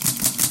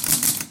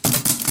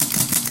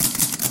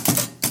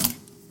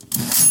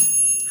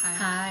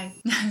Hi.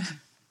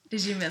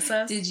 Did you miss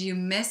us? Did you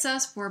miss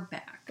us? We're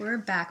back. We're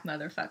back,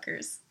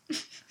 motherfuckers.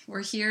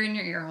 We're here in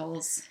your ear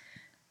holes.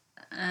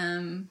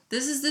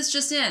 This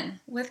just in.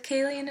 With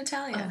Kaylee and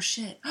Natalia. Oh,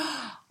 shit.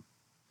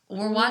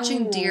 We're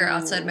watching deer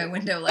outside my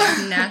window,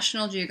 like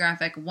National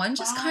Geographic. One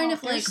just kind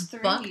of, like,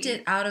 bucked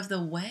it out of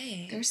the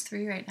way. There's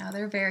 3 right now.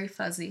 They're very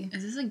fuzzy.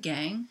 Is this a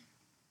gang?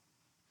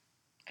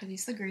 Are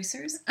these the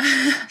greasers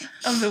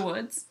of the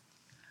woods?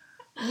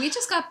 We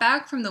just got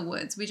back from the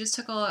woods. We just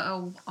took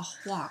a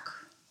walk.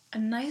 A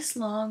nice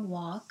long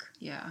walk.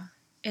 Yeah.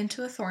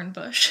 Into a thorn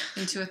bush.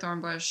 Into a thorn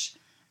bush.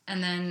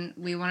 And then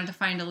we wanted to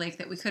find a lake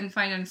that we couldn't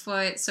find on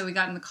foot, so we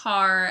got in the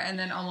car and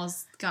then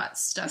almost got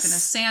stuck in a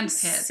sand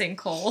pit.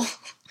 Sinkhole.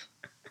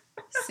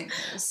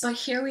 Sinkholes. But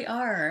here we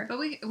are. But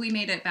we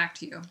made it back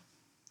to you.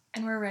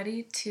 And we're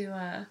ready to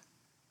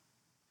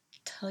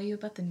tell you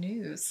about the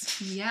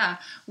news. Yeah.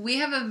 We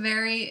have a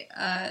very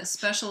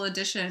special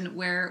edition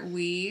where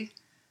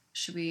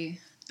should we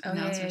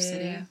announce our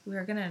city? Yeah. We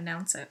are going to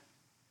announce it.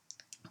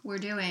 We're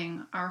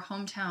doing our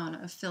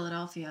hometown of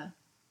Philadelphia.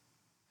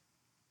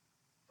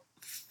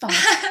 Fuck.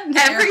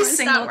 Every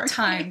single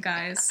time,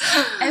 guys.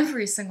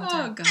 Every single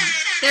time. Oh, God.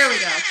 There we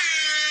go.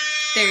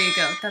 There you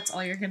go. That's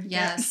all you're going to get.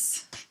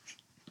 Yes.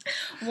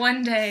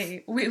 One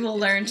day, we will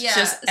learn to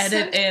just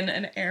edit in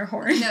an air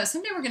horn. No,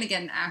 someday we're going to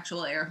get an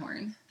actual air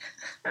horn.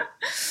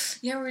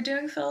 Yeah, we're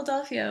doing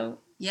Philadelphia.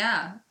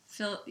 Yeah.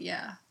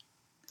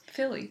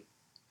 Philly.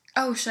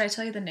 Oh, should I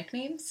tell you the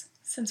nicknames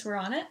since we're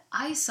on it?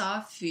 I saw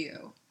a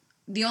few.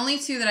 The only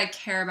 2 that I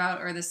care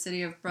about are the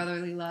City of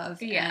Brotherly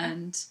Love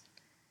and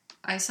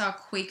I saw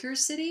Quaker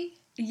City.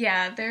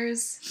 Yeah,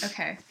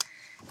 okay.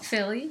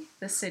 Philly,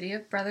 the City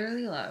of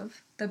Brotherly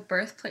Love, the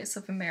birthplace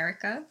of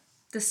America,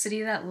 the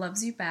city that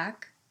loves you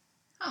back,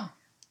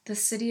 the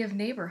City of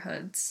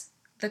Neighborhoods,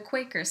 the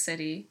Quaker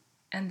City,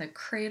 and the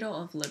Cradle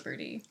of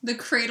Liberty. The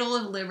Cradle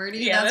of Liberty?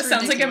 Yeah, that's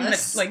that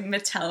ridiculous. sounds like a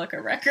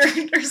Metallica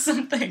record or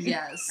something.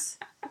 Yes.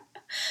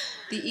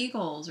 The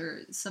Eagles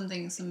or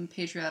something, some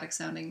patriotic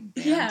sounding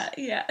band.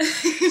 Yeah.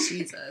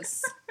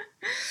 Jesus.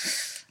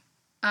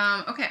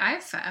 Okay, I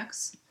have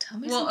facts. Tell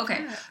me some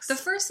facts. The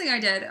first thing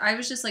I did, I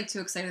was just, like, too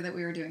excited that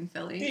we were doing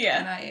Philly.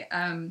 Yeah.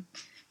 And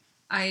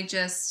I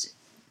just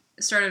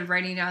started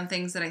writing down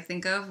things that I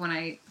think of when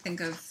I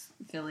think of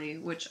Philly,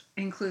 which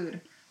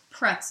include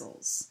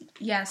pretzels.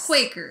 Yes.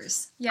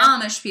 Quakers. Yep.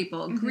 Amish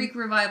people. Mm-hmm. Greek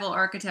Revival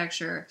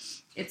architecture.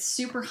 It's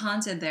super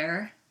haunted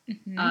there.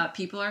 Mm-hmm.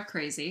 People are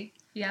crazy.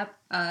 Yep.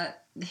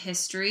 The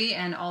history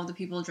and all the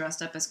people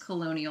dressed up as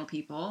colonial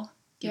people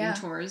giving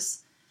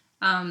tours.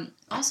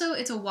 Also,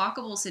 it's a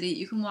walkable city.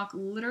 You can walk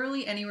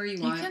literally anywhere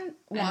you want. You can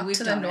walk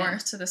to the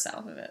north, to the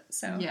south of it.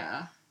 So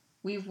yeah,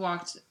 we've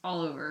walked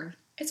all over.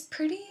 It's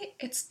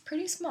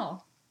pretty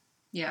small.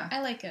 Yeah.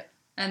 I like it.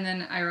 And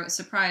then I wrote,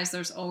 surprise,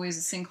 there's always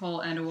a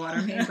sinkhole and a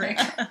water main break.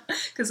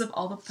 Because of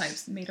all the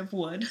pipes made of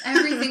wood.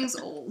 Everything's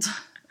old.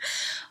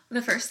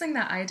 The first thing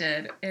that I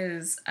did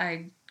is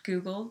I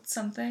Googled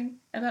something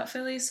about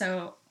Philly.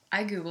 So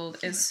I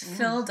Googled, is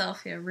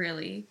Philadelphia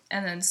really?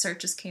 And then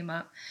searches came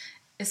up.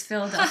 Is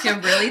Philadelphia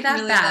really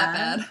that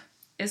bad?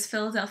 Is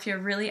Philadelphia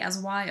really as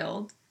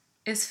wild?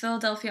 Is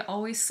Philadelphia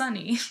always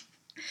sunny?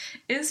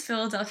 Is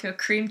Philadelphia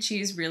cream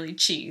cheese really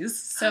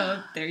cheese?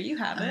 So there you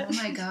have it. Oh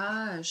my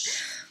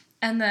gosh.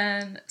 And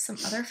then some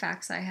other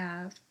facts I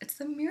have. It's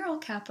the mural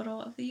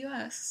capital of the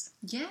U.S.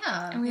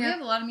 Yeah. And we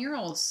have a lot of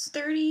murals.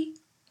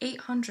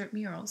 3,800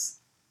 murals.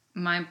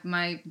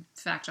 My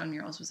fact on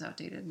murals was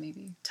outdated,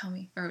 maybe. Tell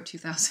me. I wrote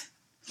 2,000.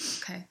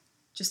 Okay.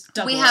 Just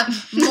double We have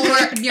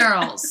more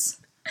murals.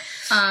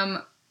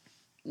 Well,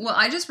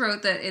 I just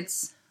wrote that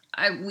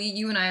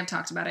you and I have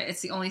talked about it.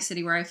 It's the only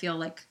city where I feel,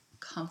 like,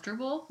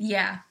 comfortable.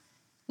 Yeah.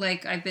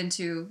 Like, we've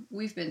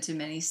been to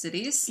many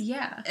cities.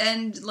 Yeah.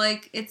 And,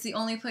 like, it's the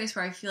only place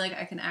where I feel like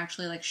I can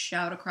actually, like,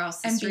 shout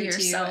across the street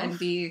to you and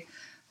be,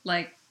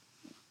 like,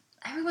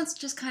 everyone's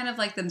just kind of,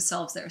 like,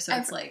 themselves there. So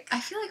it's, like... I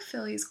feel like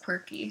Philly's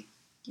quirky.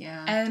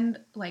 Yeah. And,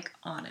 like,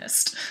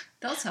 honest.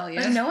 They'll tell you.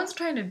 Like, no one's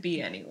trying to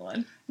be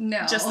anyone. No.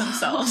 Just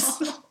themselves.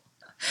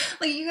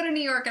 Like, you go to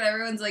New York and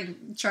everyone's,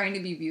 like, trying to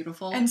be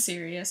beautiful. And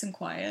serious and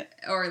quiet.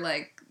 Or,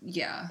 like,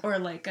 yeah. Or,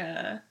 like,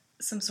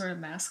 some sort of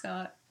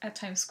mascot at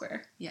Times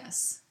Square.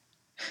 Yes.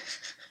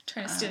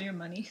 Trying to steal your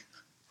money.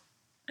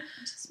 It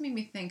just made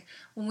me think.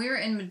 When we were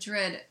in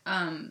Madrid,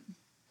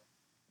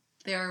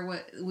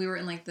 we were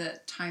in, like, the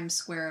Times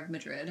Square of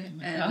Madrid.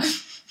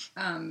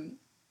 And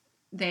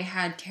they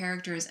had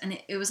characters, and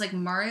it was like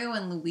Mario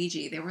and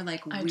Luigi. They were,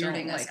 like,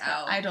 weirding us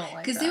out. I don't like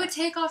that. Because they would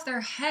take off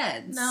their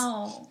heads.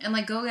 No. And,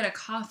 like, go get a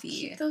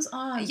coffee. Keep those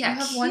on. Yeah,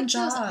 you have one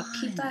job.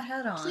 Keep that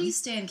head on. Please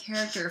stay in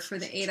character for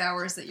the 8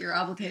 hours that you're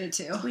obligated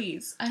to.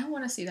 Please. I don't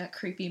want to see that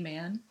creepy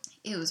man.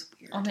 It was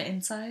weird. On the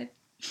inside?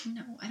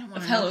 No, I don't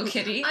want to know. Hello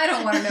Kitty? I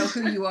don't want to know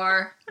who you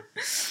are.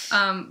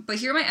 But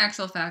here are my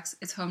actual facts.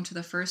 It's home to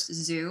the first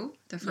zoo,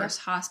 the first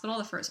hospital,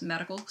 the first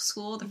medical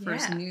school, the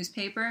first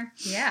newspaper.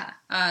 Yeah.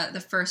 The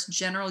first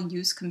general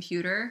use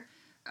computer,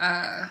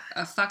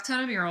 a fuck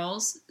ton of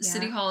murals. Yeah.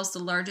 City Hall is the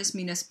largest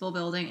municipal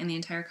building in the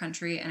entire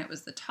country, and it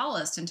was the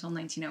tallest until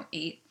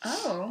 1908.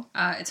 Oh.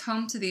 It's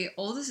home to the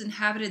oldest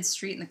inhabited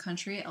street in the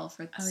country,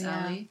 Alfred's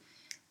Alley.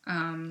 I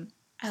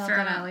love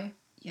that alley.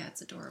 Yeah,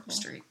 it's adorable.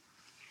 Street.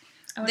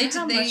 I wonder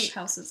how much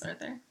houses are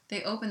there.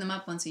 They open them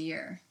up once a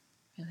year.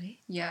 Really?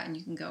 Yeah, and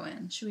you can go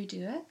in. Should we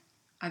do it?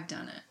 I've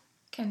done it.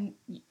 Can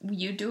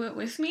you do it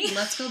with me?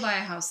 Let's go buy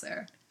a house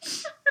there.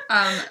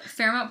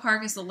 Fairmount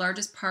Park is the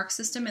largest park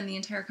system in the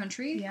entire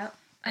country. Yep.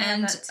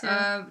 And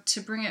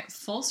to bring it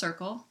full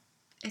circle,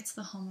 it's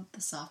the home of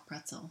the soft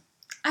pretzel.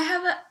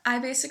 I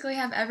basically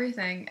have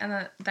everything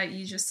and that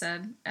you just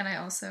said, and I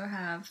also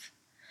have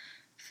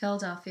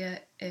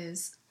Philadelphia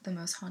is the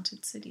most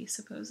haunted city,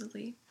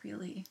 supposedly.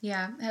 Really?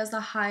 Yeah, it has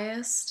the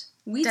highest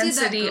We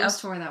density did that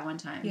ghost tour that one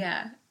time.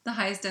 Yeah. The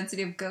highest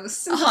density of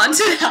ghosts.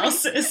 Haunted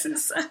houses. It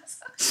says.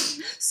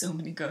 So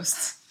many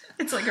ghosts.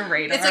 It's like a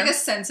radar. It's like a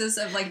census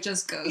of like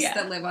just ghosts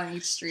that live on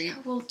each street.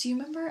 Yeah, well, do you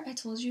remember I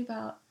told you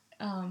about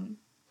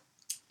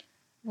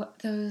what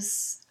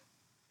those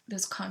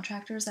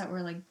contractors that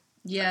were like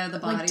the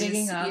bodies. Like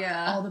digging up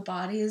all the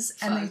bodies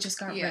and they just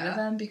got rid of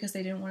them because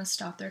they didn't want to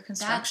stop their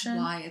construction.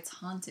 That's why it's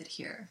haunted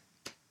here.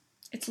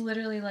 It's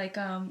literally like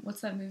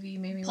what's that movie you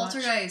made me watch?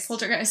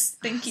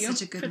 Poltergeist. Thank you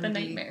such a good for movie. the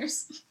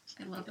nightmares.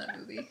 I love that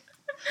movie.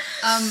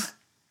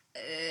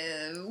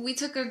 We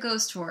took a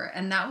ghost tour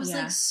and that was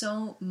like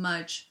so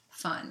much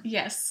fun.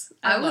 Yes.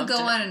 I would go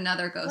on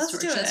another ghost tour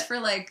just for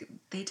like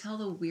they tell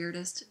the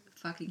weirdest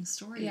fucking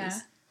stories. Yeah.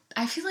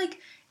 I feel like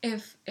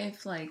if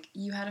like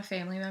you had a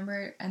family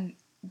member and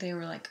they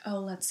were like, "Oh,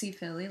 let's see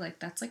Philly," like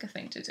that's like a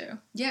thing to do.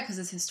 Yeah, because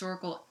it's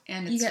historical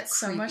and it's you get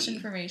creepy. So much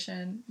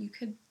information. You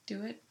could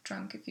do it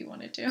drunk if you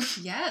wanted to.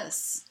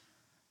 Yes.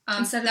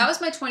 That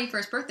was my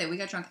 21st birthday. We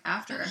got drunk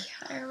after. Oh,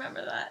 yeah, I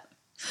remember that.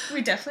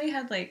 We definitely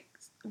had like,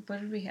 what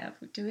did we have?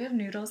 Do we have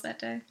noodles that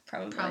day?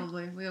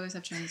 Probably. We always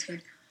have Chinese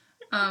food.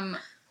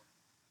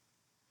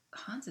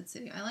 Haunted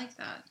city. I like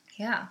that.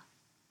 Yeah.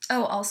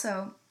 Oh,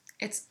 also,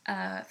 it's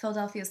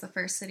Philadelphia is the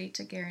first city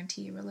to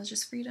guarantee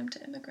religious freedom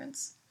to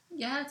immigrants.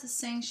 Yeah, it's a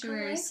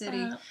sanctuary city.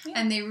 Yeah.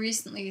 And they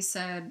recently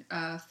said,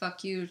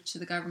 fuck you to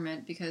the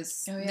government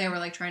because they were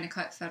like trying to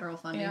cut federal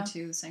funding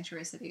to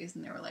sanctuary cities.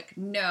 And they were like,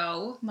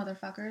 no.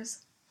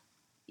 Motherfuckers.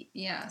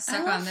 Yeah,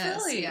 suck on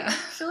this. Philly. Yeah.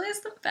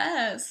 Philly's the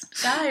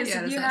best. Guys,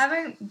 if you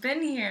haven't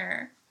been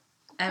here,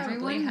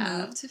 everyone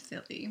move to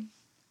Philly.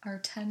 Our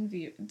 10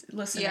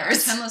 listeners. Yeah, our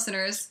 10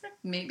 listeners,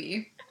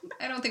 maybe.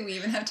 I don't think we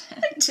even have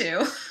 10.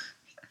 2.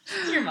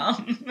 Your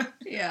mom.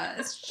 Yeah,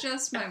 it's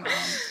just my mom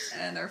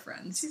and our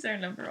friends. She's our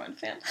number 1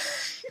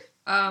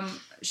 fan.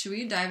 Should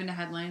we dive into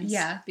headlines?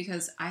 Yeah.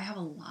 Because I have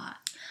a lot.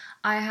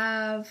 I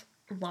have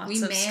lots of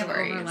stories. We may have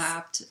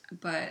overlapped,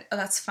 but... Oh,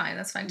 that's fine.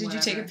 Did you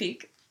take a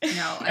peek?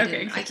 No, I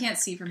didn't. Okay. I can't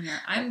see from here.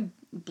 I'm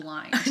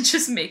blind.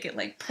 Just make it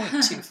like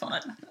 0.2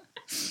 font.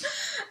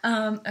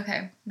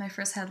 Okay, my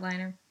first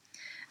headliner.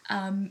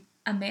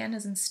 A man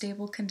is in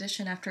stable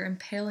condition after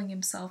impaling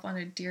himself on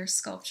a deer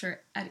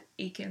sculpture at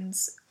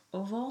Aikens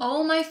Oval.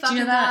 Oh my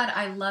fucking god!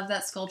 I love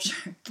that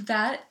sculpture.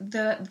 That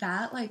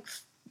like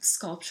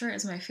sculpture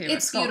is my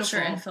favorite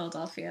sculpture in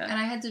Philadelphia. And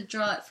I had to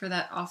draw it for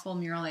that awful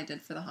mural I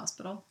did for the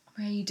hospital.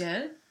 Oh, you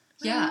did?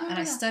 Yeah, and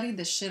I studied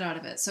the shit out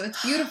of it, so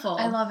it's beautiful.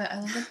 I love it. I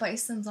love the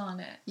bisons on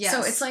it. Yes.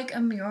 So it's like a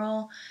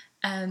mural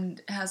and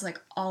it has like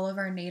all of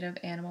our native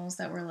animals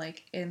that were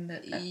like in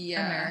the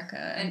America.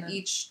 And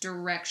each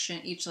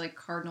direction, each like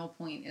cardinal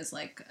point is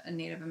like a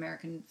Native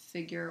American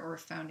figure or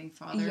founding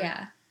father.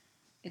 Yeah.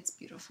 It's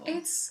beautiful.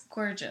 It's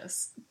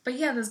gorgeous. But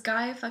yeah, this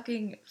guy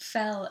fucking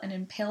fell and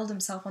impaled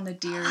himself on the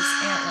deer's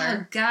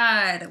antler. Oh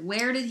god,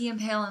 where did he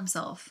impale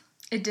himself?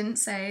 It didn't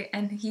say,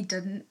 and he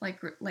didn't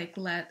like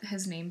let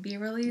his name be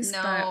released.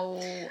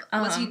 No,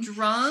 but, was he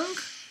drunk?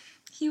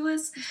 He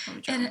was,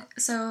 and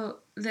so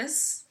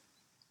this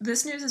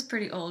news is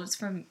pretty old. It's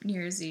from New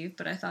Year's Eve,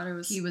 but I thought it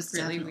was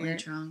really weird.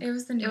 Drunk. It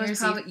was the New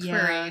Year's Eve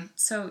parade.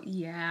 So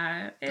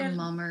yeah, the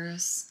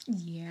mummers.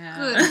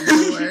 Yeah,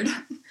 good lord.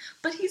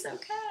 But he's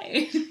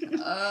okay.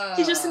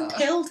 He just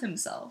impaled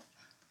himself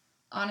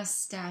on a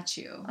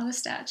statue.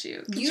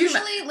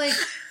 Usually, like.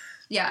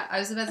 Yeah, I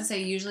was about to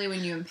say, usually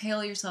when you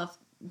impale yourself,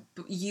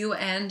 you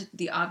and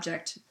the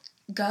object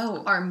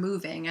are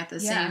moving at the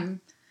same,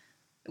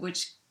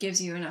 which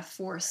gives you enough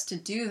force to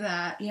do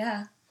that.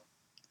 Yeah.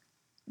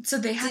 So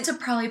they had to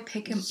probably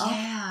pick him up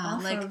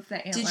off of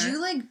the antler. Did you,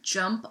 like,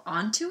 jump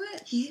onto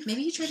it?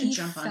 Maybe he tried to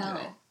jump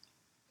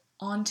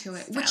onto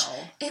it. Which,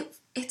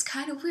 it's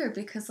kind of weird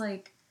because,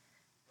 like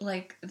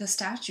the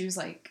statue's,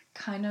 like,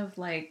 kind of,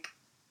 like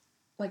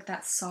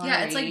that sorry.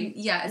 Yeah, it's, like,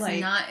 it's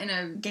like, not in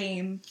a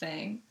game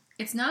thing.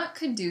 It's not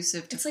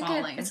conducive to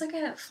falling. It's like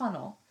a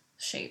funnel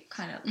shape,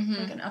 kind of.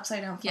 Like an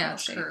upside-down funnel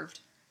shape. Yeah, curved.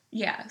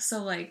 Yeah,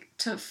 so, like,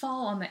 to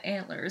fall on the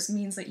antlers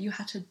means that you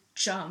have to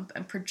jump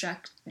and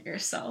project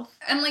yourself.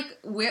 And, like,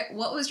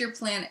 what was your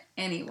plan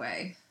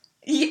anyway?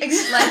 Yeah,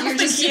 like you're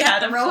just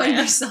throwing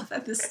yourself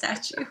at the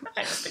statue.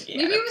 I don't think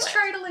maybe he was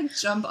trying to like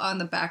jump on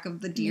the back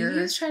of the deer. Maybe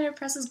he was trying to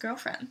impress his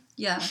girlfriend.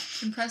 Yeah,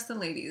 impress the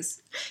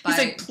ladies. He's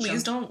like,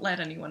 please don't let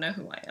anyone know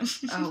who I am.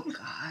 Oh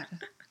God,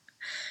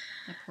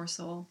 that poor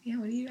soul. Yeah,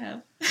 what do you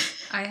have?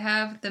 I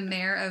have the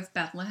mayor of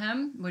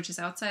Bethlehem, which is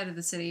outside of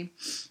the city,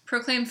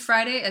 proclaimed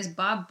Friday as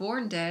Bob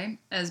Bourne Day,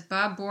 as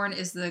Bob Bourne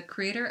is the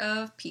creator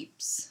of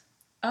Peeps.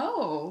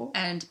 Oh.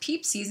 And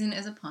Peep season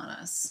is upon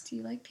us. Do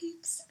you like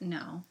Peeps?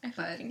 No. I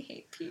fucking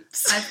hate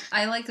Peeps.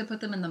 I like to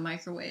put them in the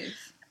microwave.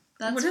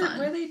 That's fun.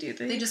 What do they do?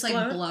 They just like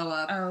blow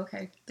up. Oh,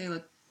 okay. They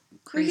look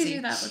crazy. We could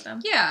do that with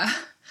them. Yeah.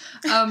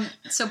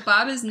 So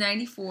Bob is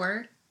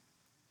 94,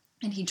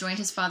 and he joined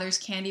his father's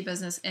candy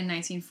business in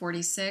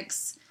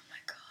 1946.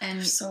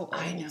 And so old.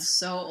 I know,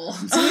 so old.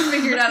 So we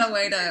figured out a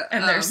way to...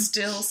 and they're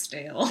still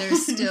stale. They're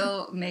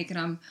still making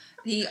them.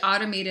 He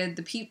automated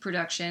the Peep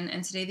production,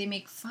 and today they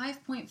make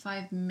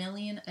 5.5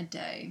 million a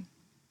day.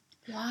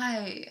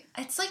 Why?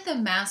 It's like the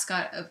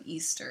mascot of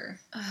Easter.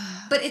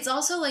 But it's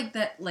also like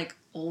that, like,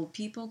 old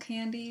people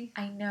candy.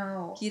 I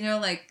know. You know,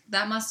 like,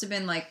 that must have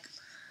been, like,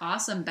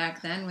 awesome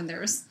back then when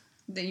there was...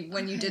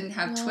 when you didn't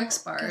have Twix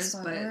bars. Guess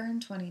what? But we're in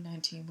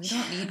 2019. We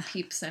don't need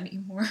Peeps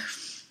anymore.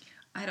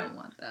 I don't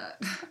want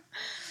that.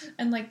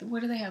 And, like,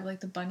 what do they have? Like,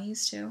 the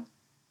bunnies, too?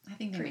 I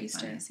think they make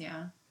Easter. bunnies,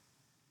 yeah.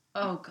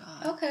 Oh,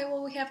 God. Okay,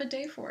 well, we have a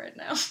day for it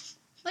now.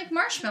 Like,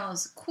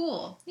 marshmallows.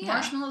 Cool. Yeah.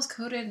 Marshmallows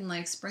coated in,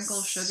 like,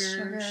 sprinkle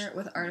sugar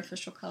with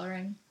artificial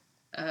coloring.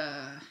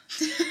 I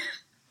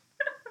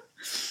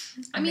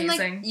mean,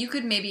 like, you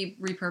could maybe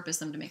repurpose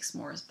them to make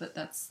s'mores, but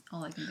that's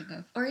all I can think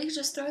of. Or you could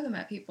just throw them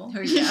at people.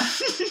 Oh, yeah.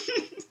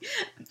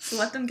 So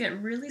let them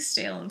get really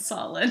stale and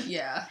solid.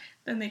 Yeah.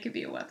 Then they could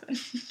be a weapon.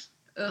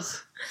 Ugh.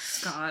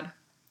 God.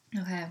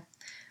 Okay.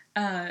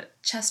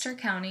 Chester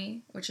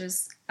County, which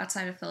is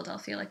outside of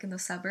Philadelphia, like in the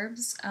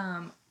suburbs,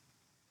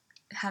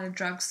 had a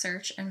drug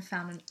search and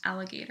found an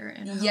alligator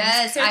in a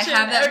Yes, I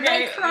have that in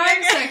my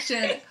crime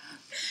section.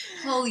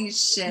 Holy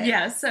shit.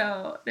 Yeah,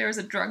 so there was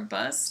a drug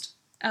bust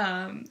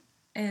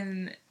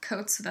in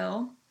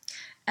Coatesville,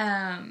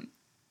 and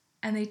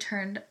they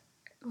turned...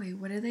 Wait,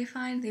 what did they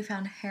find? They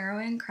found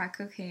heroin, crack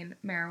cocaine,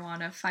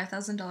 marijuana,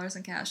 $5,000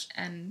 in cash,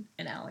 and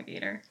an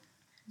alligator.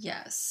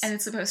 Yes. And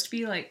it's supposed to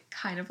be, like,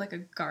 kind of like a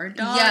guard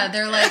dog. Yeah,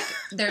 they're like,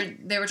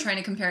 they were trying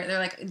to compare it. They're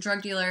like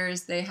drug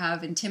dealers, they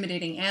have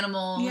intimidating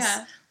animals.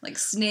 Yeah. Like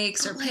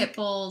snakes or pit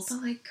bulls.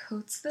 But, like,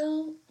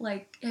 Coatesville,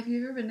 like, have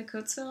you ever been to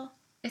Coatesville?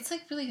 It's,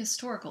 like, really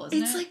historical, isn't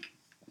it? It's, like,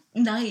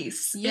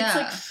 nice. Yeah. It's,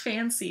 like,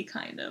 fancy,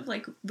 kind of.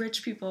 Like,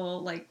 rich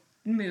people, like,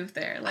 move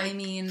there. Like, I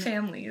mean...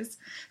 families.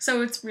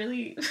 So it's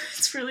really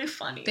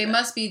funny. They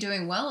must be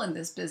doing well in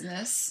this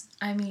business.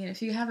 I mean,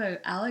 if you have an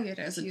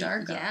alligator as a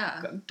guard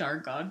dog.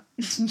 Guard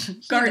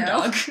Guard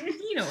dog.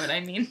 You know what I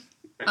mean.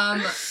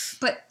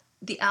 But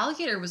the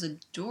alligator was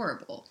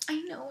adorable.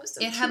 I know. It was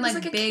so it had,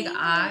 like big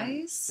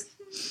eyes.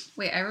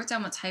 Wait, I wrote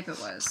down what type it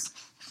was.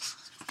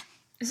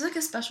 It's like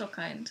a special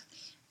kind.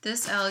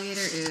 This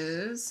alligator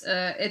is,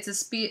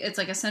 it's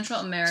like a Central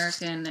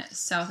American,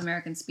 South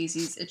American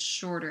species. It's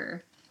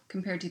shorter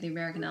compared to the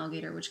American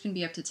alligator, which can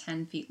be up to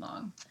 10 feet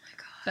long. Oh my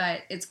God.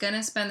 But it's going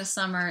to spend the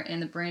summer in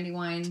the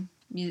Brandywine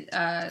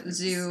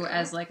Zoo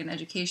as like an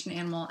education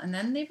animal, and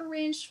then they've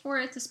arranged for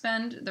it to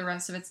spend the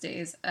rest of its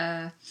days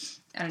at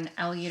an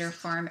alligator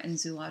farm and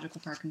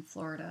zoological park in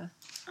Florida.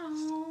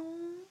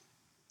 Oh,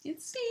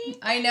 it's neat.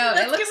 I know.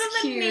 Let's it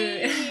looks give him cute.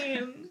 a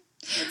name.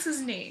 What's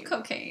his name?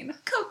 Cocaine.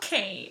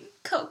 Coco.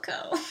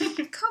 Coco.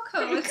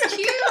 It's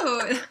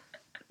cute.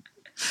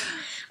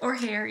 Or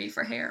Harry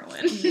for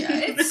heroin. Yeah,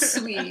 it's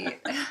sweet.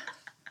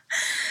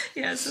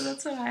 Yeah, so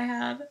that's what I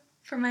had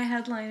for my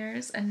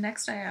headliners. And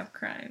next I have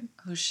crime.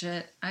 Oh,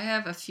 shit. I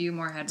have a few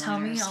more headliners. Tell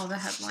me all the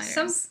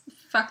headliners.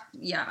 I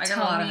got a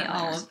lot of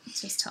headliners.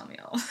 Just tell me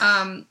all.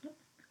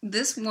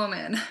 This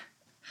woman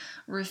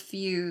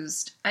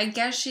refused. I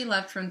guess she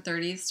left from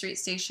 30th Street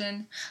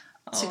Station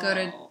to go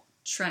to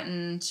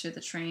Trenton to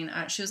the train.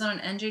 She was on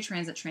an NJ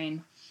Transit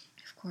train.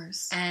 Of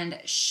course. And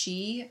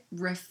she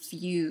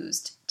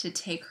refused to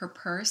take her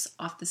purse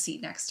off the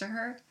seat next to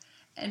her.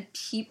 And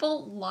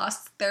people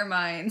lost their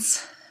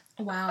minds.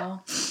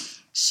 Wow.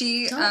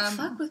 She don't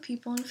fuck with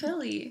people in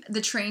Philly.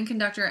 The train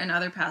conductor and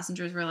other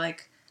passengers were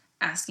like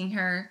asking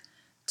her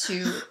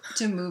to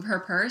move her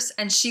purse,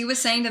 and she was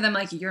saying to them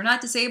like, "You're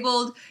not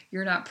disabled,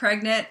 you're not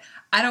pregnant.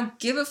 I don't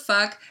give a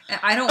fuck.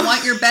 I don't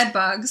want your bed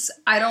bugs.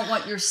 I don't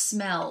want your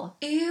smell."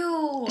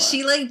 Ew.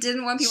 She like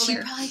didn't want people. She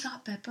probably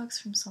got bed bugs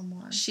from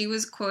someone. She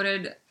was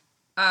quoted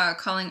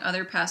calling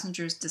other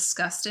passengers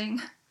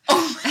disgusting.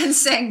 Oh, and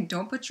saying,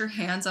 "Don't put your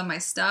hands on my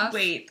stuff."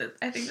 Wait,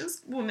 I think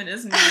this woman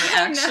is me,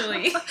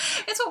 actually.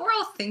 It's what we're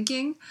all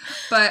thinking.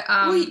 But,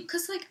 wait,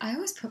 because, like, I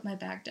always put my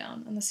bag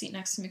down on the seat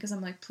next to me because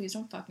I'm like, please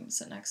don't fucking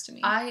sit next to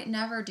me. I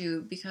never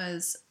do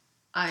because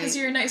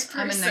you're a nice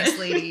person. I'm a nice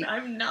lady.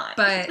 I'm not.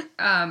 But,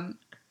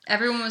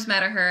 everyone was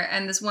mad at her,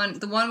 and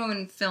the one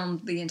woman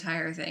filmed the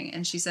entire thing,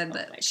 and she said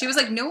that she was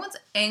like, "No one's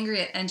angry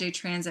at NJ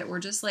Transit. We're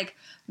just, like,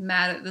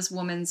 mad at this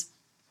woman's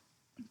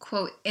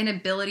quote,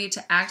 inability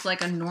to act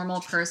like a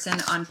normal person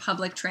on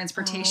public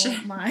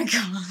transportation. Oh my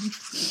god.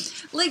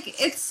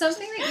 Like, it's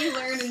something that you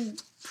learn in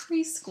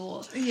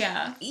preschool.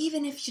 Yeah.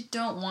 Even if you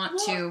don't want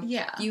to,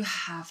 yeah. you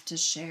have to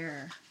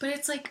share. But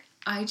it's like,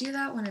 I do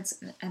that when it's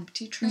an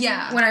empty train.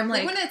 Yeah. When I'm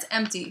like when it's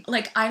empty.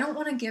 Like, I don't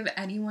want to give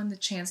anyone the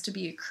chance to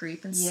be a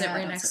creep and sit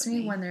right next to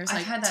me when there's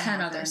like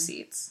 10 other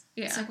seats.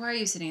 Yeah. It's like, why are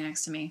you sitting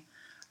next to me?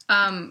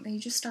 And you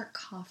just start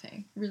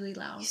coughing really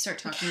loud. You start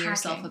talking to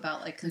yourself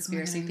about like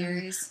conspiracy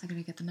theories. I'm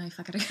gonna get the knife.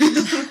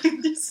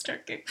 Just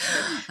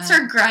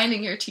start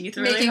grinding your teeth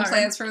really making hard.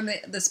 plans for when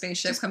the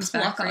spaceship just comes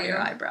pluck back for all you.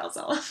 your eyebrows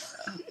off.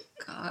 Oh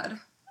God.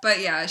 But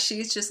yeah,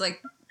 she's just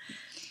like,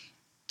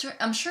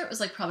 I'm sure it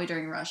was like probably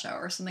during rush hour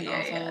or something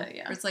awful.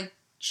 Yeah. Where it's like,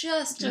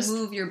 just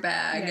move your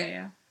bag.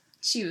 Yeah.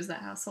 She was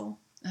that asshole.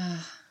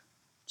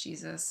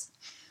 Jesus.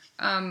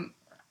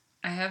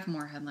 I have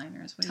more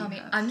headliners. What Tell do me.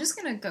 you have? I'm just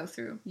gonna go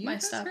through my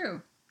stuff.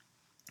 Through.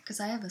 Because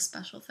I have a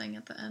special thing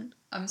at the end.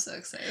 I'm so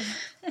excited.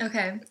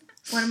 Okay.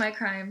 One of my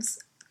crimes.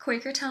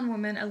 Quakertown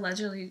woman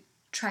allegedly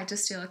tried to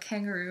steal a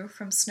kangaroo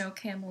from Snow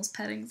Camel's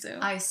petting zoo.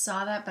 I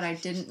saw that, but I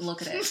didn't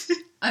look at it.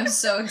 I'm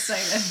so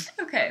excited.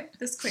 Okay.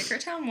 This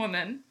Quakertown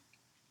woman.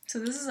 So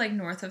this is like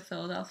north of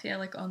Philadelphia,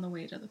 like on the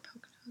way to the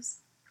Poconos.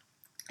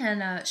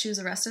 And she was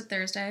arrested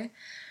Thursday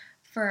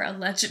for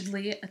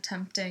allegedly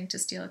attempting to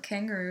steal a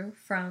kangaroo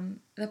from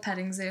the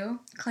petting zoo,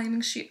 claiming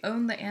she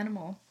owned the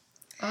animal.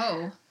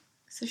 Oh.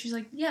 So she's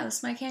like, yeah, this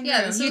is my kangaroo.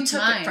 Yeah, you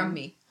took mine. it from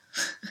me.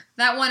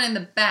 That one in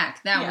the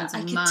back, one's mine.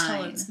 I could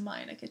tell it's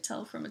mine. I could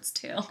tell from its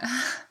tail.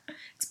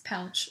 Its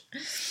pouch.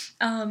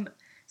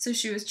 So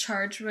she was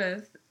charged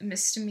with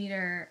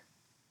misdemeanor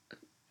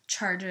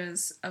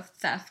charges of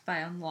theft by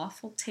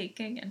unlawful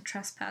taking and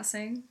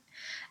trespassing,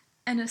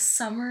 and a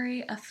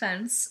summary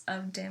offense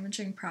of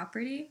damaging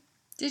property.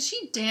 Did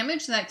she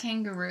damage that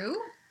kangaroo?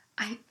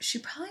 She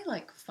probably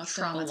like fucked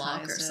up a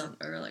lock or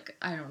something, or like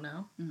I don't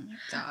know. Oh my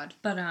God.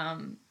 But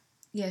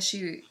yeah,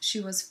 she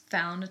was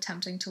found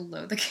attempting to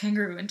load the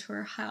kangaroo into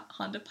her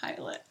Honda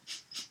Pilot.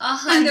 A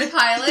Honda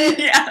Pilot?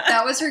 Yeah.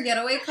 That was her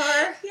getaway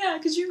car? Yeah,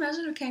 could you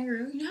imagine a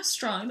kangaroo? You know how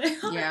strong they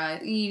are?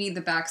 Yeah, you need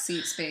the back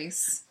seat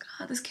space.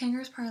 God, this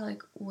kangaroo's probably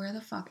like, where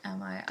the fuck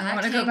am I? I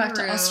want to go back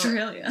to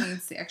Australia.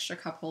 Needs the extra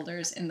cup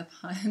holders in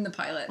the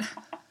Pilot.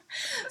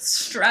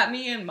 Strap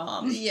me in,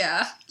 Mom.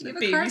 Yeah. Do you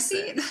have a car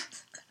seat?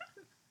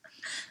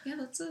 Yeah,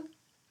 that's a...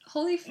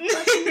 Holy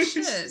fucking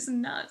shit. She's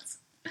nuts.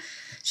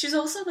 She's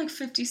also like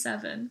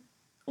 57.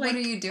 Like, what are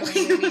you doing,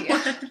 lady?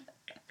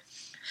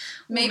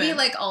 Maybe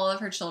like all of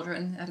her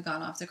children had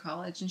gone off to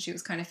college and she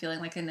was kind of feeling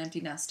like an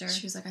empty nester.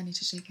 She was like, I need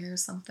to take care of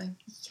something.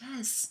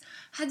 Yes.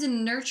 Had to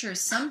nurture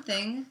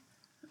something.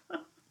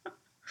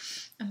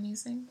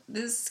 Amazing.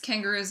 This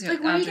kangaroo is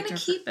like, where are you going to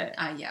keep it?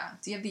 Yeah.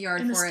 Do you have the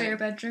yard in for the spare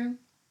bedroom?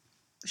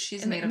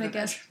 She's made of a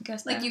bed.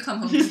 Guess like you come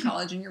home from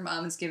college and your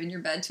mom is giving your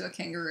bed to a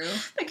kangaroo.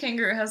 The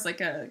kangaroo has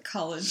like a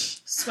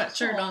college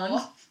sweatshirt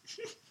on.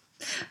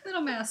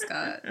 Little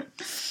mascot.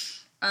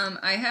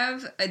 I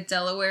have a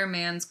Delaware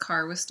man's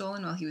car was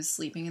stolen while he was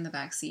sleeping in the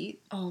back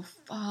seat. Oh,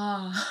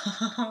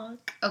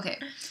 fuck. Okay.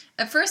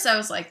 At first I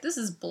was like, this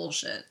is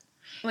bullshit.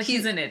 Like,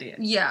 he's an idiot.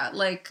 Yeah,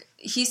 like,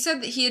 he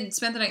said that he had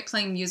spent the night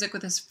playing music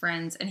with his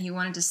friends and he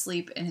wanted to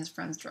sleep in his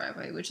friend's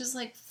driveway, which is,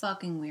 like,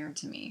 fucking weird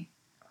to me.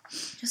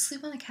 Just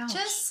sleep on the couch.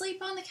 Just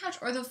sleep on the couch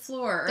or the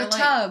floor. The or,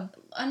 like, tub.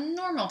 A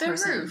normal the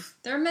person. Roof.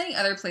 There are many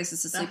other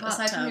places to sleep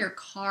aside from your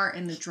car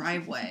in the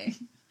driveway.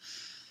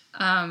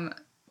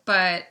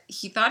 But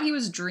he thought he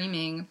was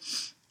dreaming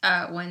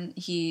when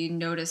he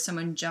noticed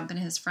someone jump in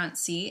his front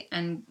seat,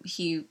 and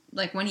he,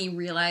 like, when he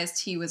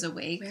realized he was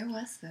awake. Where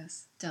was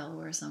this?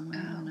 Delaware somewhere,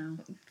 I don't know.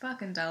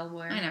 Fucking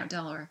Delaware. I know,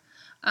 Delaware.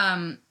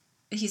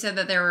 He said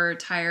that there were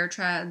tire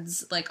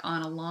treads, like,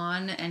 on a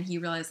lawn, and he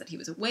realized that he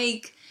was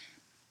awake,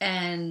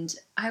 and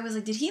I was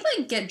like, did he,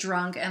 like, get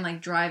drunk and,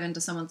 like, drive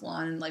into someone's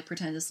lawn and, like,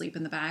 pretend to sleep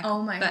in the back?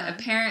 Oh my God. But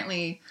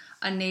apparently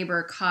a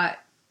neighbor caught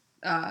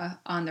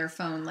on their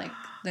phone, like,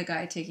 the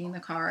guy taking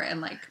the car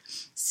and, like,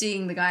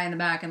 seeing the guy in the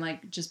back and,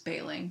 like, just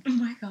bailing. Oh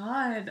my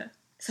God.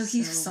 So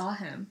he saw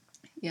him.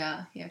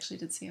 Yeah, he actually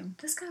did see him.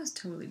 This guy was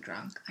totally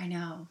drunk. I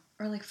know.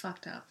 Or, like,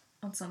 fucked up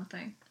on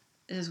something.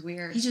 It is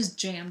weird. He just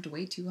jammed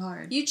way too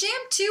hard. You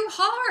jammed too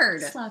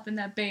hard! Slapping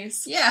that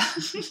bass. Yeah.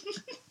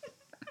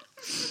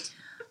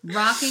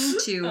 Rocking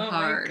too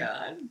hard. Oh my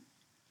God.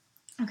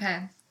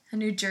 Okay. A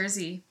New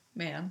Jersey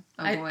man.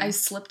 Oh boy. I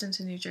slipped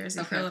into New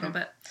Jersey for a little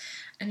bit.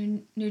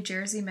 A New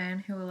Jersey man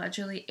who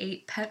allegedly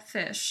ate pet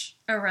fish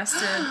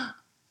arrested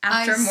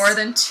after more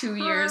than 2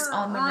 years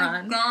on the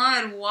run. Oh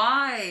God,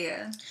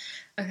 why?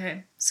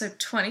 Okay, so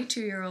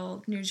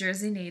 22-year-old New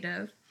Jersey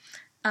native.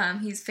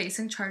 He's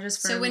facing charges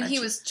for... So when he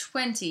was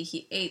 20,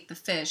 he ate the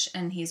fish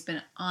and he's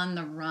been on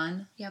the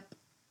run? Yep.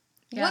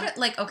 Yeah.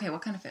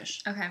 What kind of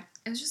fish? Okay,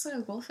 it was just like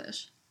a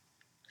goldfish.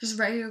 Just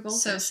regular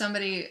goldfish. So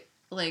somebody,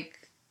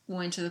 like,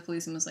 went to the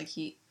police and was like,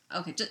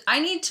 okay, I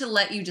need to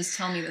let you just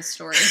tell me this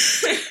story.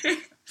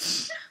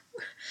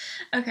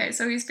 Okay,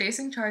 so he's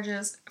facing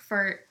charges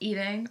for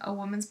eating a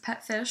woman's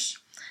pet fish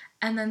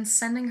and then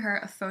sending her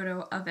a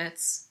photo of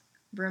its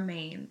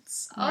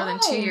remains more than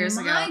 2 years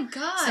ago. Oh my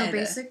god. So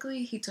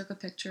basically, he took a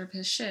picture of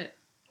his shit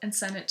and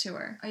sent it to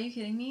her. Are you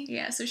kidding me?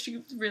 Yeah, so she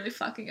was really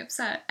fucking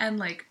upset. And,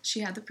 like,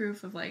 she had the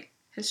proof of, like,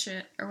 his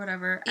shit or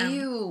whatever.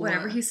 Ew.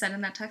 Whatever he said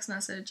in that text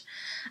message.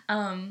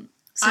 I'm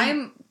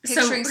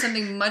picturing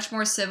something much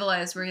more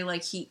civilized where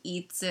he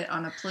eats it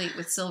on a plate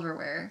with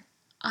silverware.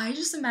 I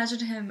just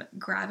imagined him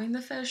grabbing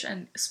the fish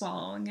and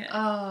swallowing it.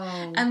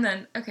 Oh. And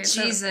then, okay,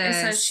 so Jesus. it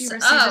says she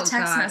received a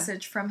text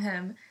message from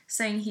him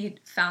saying he'd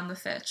found the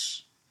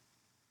fish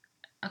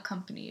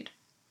accompanied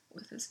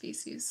with his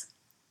feces.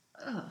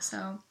 Ugh.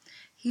 So,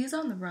 he's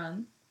on the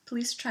run.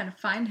 Police are trying to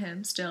find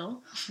him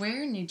still.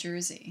 Where in New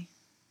Jersey?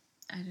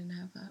 I didn't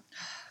have that.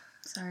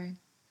 Sorry.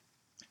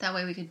 That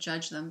way we could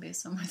judge them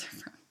based on where they're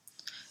from.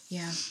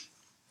 Yeah.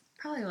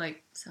 Probably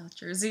like South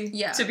Jersey.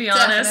 Yeah. To be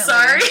honest.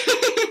 Sorry.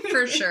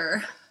 For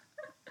sure.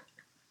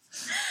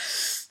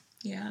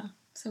 Yeah.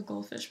 So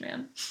Goldfish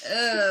Man.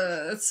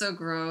 Ugh, that's so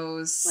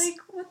gross. Like,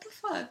 what the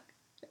fuck?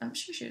 I'm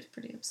sure she was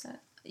pretty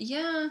upset.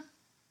 Yeah.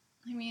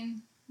 I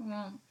mean,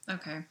 well,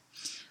 okay.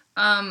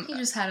 He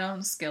just had it on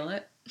a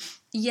skillet.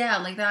 Yeah,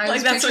 like that. I Like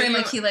was that's picturing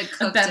what like he like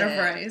cooked a bed it. of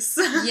rice.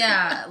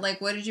 Yeah,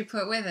 like what did you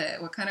put with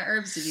it? What kind of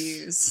herbs did you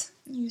use?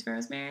 Use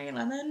rosemary,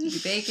 lemon. Did you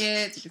bake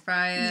it? Did you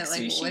fry it?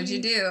 Like Sushi. what did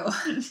you do?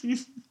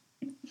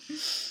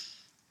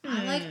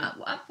 I like.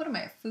 What am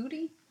I, a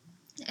foodie?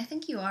 I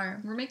think you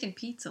are. We're making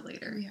pizza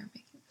later. We are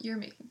making. You're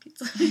making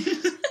pizza.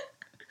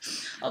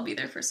 I'll be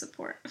there for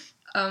support.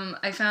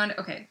 I found.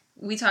 Okay,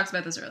 we talked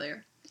about this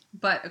earlier,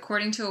 but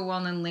according to a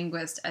well-known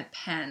linguist at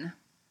Penn,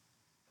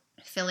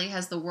 Philly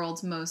has the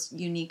world's most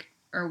unique,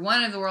 or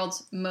one of the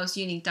world's most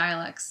unique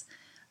dialects,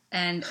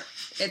 and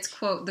it's,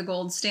 quote, the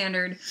gold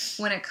standard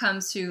when it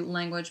comes to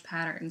language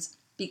patterns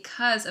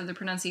because of the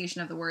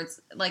pronunciation of the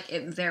words. Like,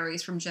 it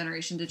varies from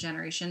generation to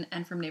generation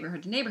and from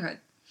neighborhood to neighborhood,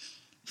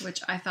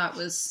 which I thought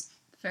was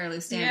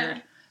fairly standard.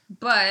 Yeah.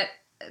 But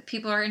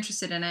people are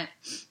interested in it,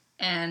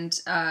 and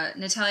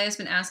Natalia's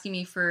been asking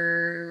me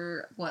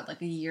for,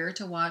 like a year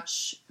to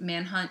watch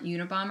Manhunt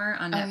Unabomber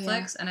on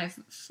Netflix, and I've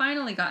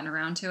finally gotten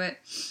around to it.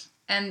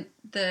 And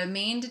the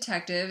main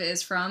detective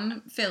is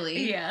from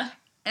Philly. Yeah.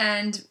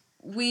 And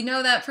we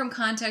know that from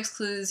context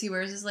clues. He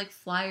wears his,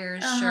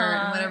 Flyers shirt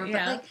and whatever.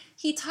 Yeah. But,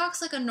 he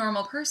talks like a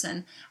normal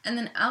person. And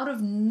then out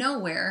of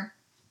nowhere,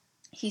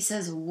 he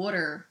says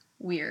water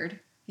weird.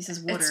 He says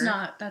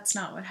water. That's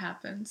not what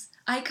happens.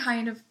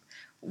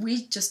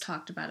 We just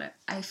talked about it.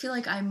 I feel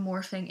like I'm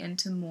morphing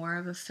into more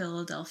of a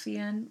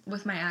Philadelphian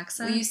with my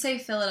accent. Well, you say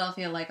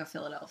Philadelphia like a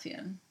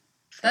Philadelphian.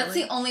 That's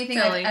the only thing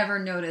Philly. I've ever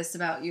noticed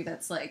about you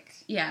that's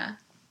Yeah.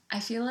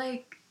 I feel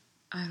like,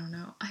 I don't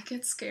know, I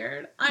get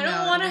scared. I No,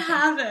 don't want to okay.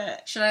 have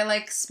it. Should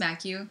I,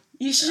 smack you?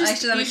 You should I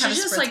just, should have a kind of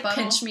just spritz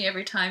bottle. pinch me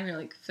every time you're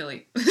like,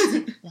 Philly.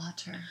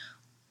 Water.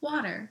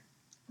 Water.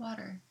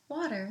 Water.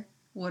 Water.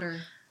 Water.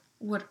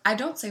 What? I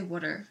don't say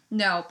water.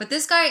 No, but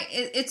this guy,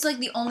 it's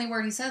the only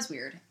word he says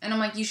weird. And I'm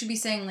like, you should be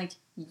saying,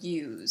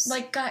 use.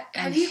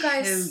 Have you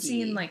guys hoagie.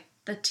 seen,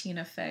 the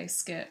Tina Fey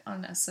skit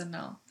on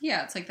SNL?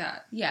 Yeah, it's like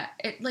that. Yeah,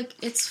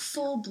 it's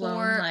full blown,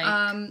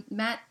 Or,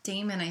 Matt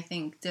Damon, I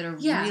think, did a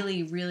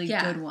really, really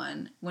good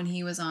one when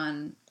he was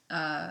on,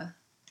 a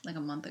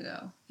month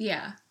ago.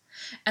 Yeah.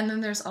 And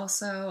then there's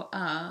also,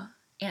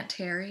 Aunt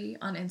Terry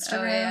on Instagram.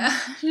 Oh, yeah.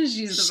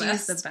 She's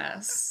the the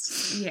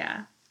best.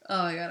 Yeah.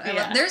 Oh my god.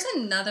 Yeah. There's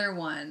another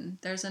one.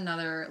 There's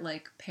another,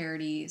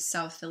 parody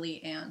South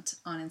Philly aunt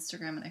on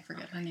Instagram, and I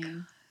forget her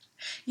name.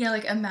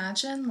 God. Yeah,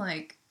 imagine,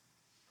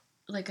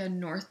 a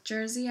North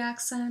Jersey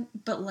accent,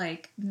 but,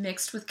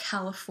 mixed with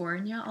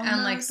California almost.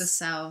 And, the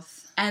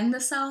South. And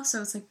the South,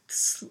 so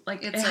it's,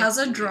 it has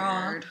a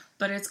draw, weird.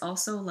 but it's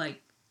also,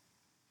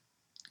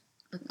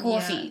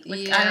 coffee.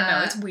 Yeah. I don't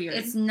know, it's weird.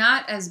 It's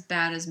not as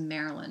bad as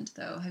Maryland,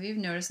 though. Have you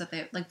noticed that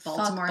they,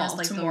 Baltimore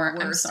has, the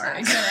worst I'm sorry.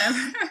 accent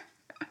ever?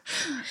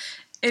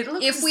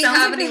 If we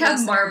have any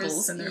have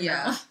marbles in their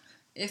mouth.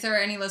 If there are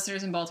any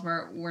listeners in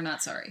Baltimore, we're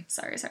not sorry.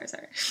 Sorry. Not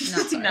sorry.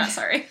 Not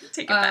sorry.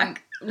 Take it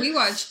back. We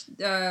watched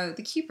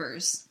The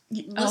Keepers.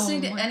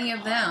 Listening to any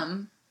of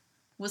them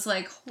was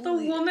the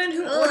holy... woman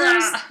who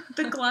orders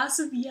the glass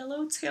of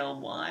yellowtail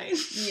wine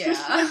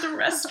Yeah. at the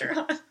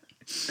restaurant.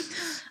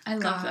 I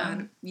love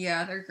them.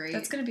 Yeah, they're great.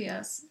 That's going to be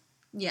us.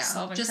 Yeah.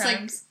 Solving just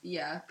crimes.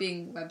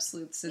 being web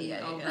sleuths and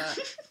all that.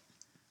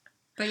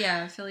 But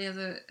yeah, Philly has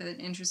an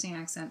interesting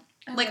accent.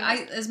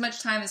 As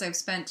much time as I've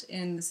spent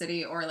in the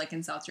city or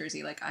in South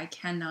Jersey, I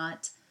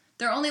cannot.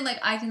 They're only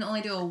I can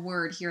only do a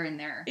word here and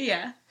there.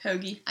 Yeah,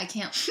 hoagie. I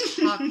can't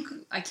talk.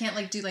 I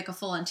can't do a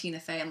full on Tina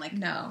Fey and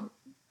no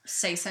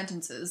say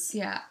sentences.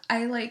 Yeah,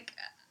 I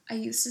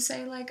used to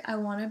say I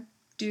want to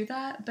do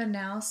that, but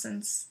now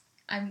since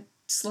I'm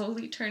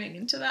slowly turning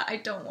into that, I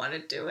don't want to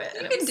do it.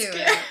 You can do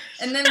it,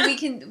 and then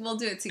we'll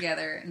do it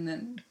together, and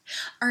then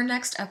our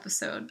next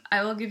episode,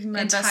 I will give you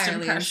my entirely best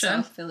impression.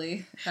 In South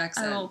Philly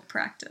accent. I will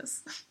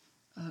practice.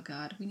 Oh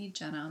God, we need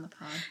Jenna on the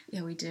pod.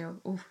 Yeah, we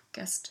do. Ooh,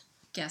 guest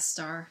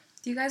star.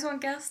 Do you guys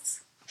want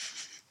guests?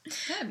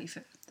 That'd be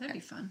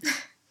fun.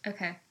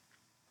 Okay.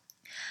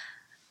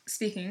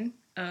 Speaking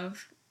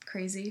of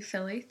crazy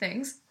Philly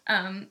things,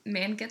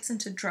 Man gets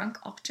into drunk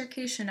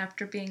altercation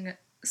after being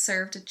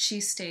served a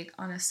cheesesteak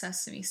on a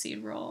sesame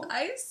seed roll.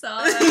 I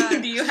saw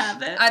that. Do you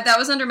have it? That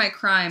was under my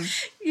crime.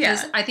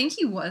 Yeah. I think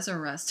he was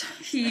arrested.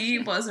 He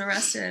was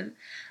arrested.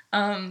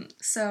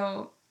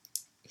 So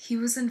he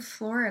was in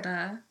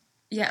Florida.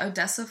 Yeah,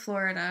 Odessa,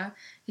 Florida.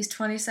 He's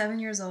 27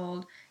 years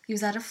old. He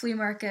was at a flea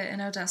market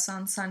in Odessa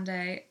on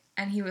Sunday,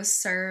 and he was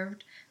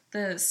served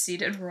the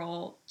seeded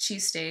roll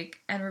cheesesteak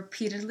and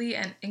repeatedly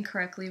and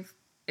incorrectly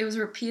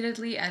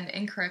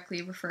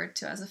referred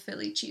to as a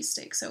Philly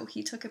cheesesteak, so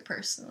he took it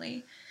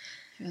personally.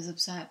 He was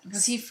upset.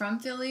 Was he from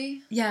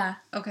Philly? Yeah.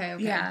 Okay.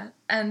 Yeah.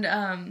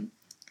 And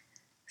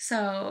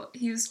so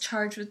he was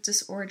charged with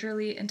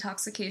disorderly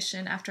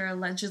intoxication after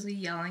allegedly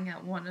yelling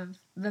at one of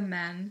the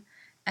men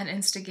and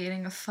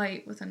instigating a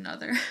fight with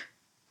another.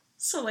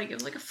 So it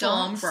was like a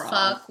full-on brawl. Don't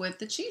fuck with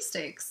the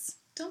cheesesteaks.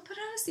 Don't put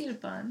on a seeded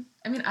bun.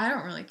 I mean, I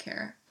don't really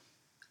care.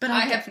 But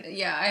I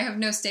have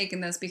no stake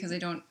in this because I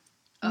don't.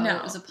 Oh, no.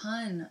 It was a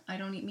pun. I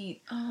don't eat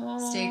meat.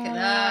 Oh, Steak of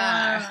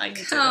that. I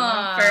did it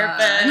on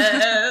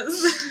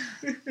purpose.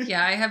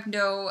 Yeah, I have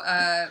no.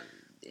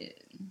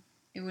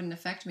 It wouldn't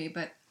affect me,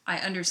 but I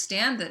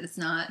understand that it's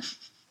not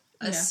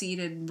a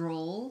seeded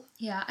roll.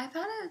 Yeah, I've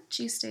had a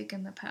cheesesteak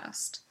in the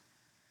past,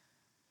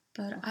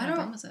 but What kind of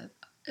bun was it?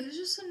 It was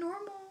just a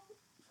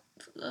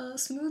normal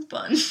smooth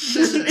bun.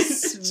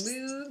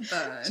 Smooth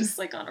bun, just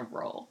like on a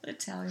roll,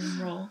 Italian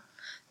roll.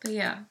 But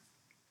yeah,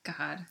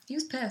 God, he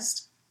was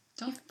pissed.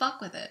 Don't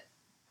fuck with it.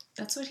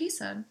 That's what he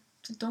said.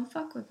 So don't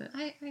fuck with it.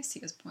 I see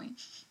his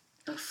point.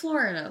 But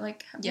Florida,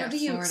 what do you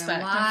Florida.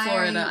 expect Why in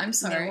Florida? I'm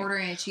sorry. They're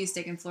ordering a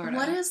cheesesteak in Florida.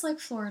 What is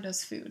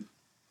Florida's food?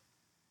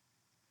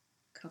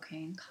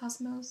 Cocaine.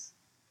 Cosmos.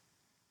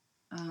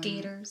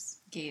 Gators.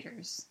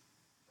 Gators.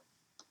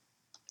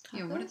 Tacos?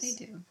 Yeah, what do they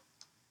do?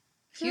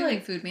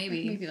 Human food,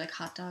 maybe. Maybe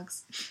hot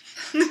dogs.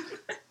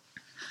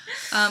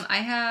 I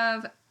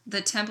have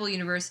the Temple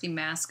University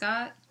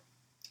mascot.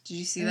 Did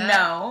you see that?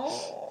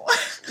 No.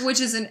 Which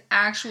is an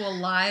actual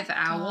live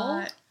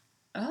owl.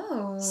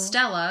 Oh.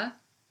 Stella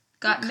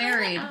got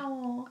married. Kind of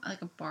owl?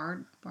 Like a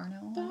barn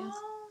owl, I guess.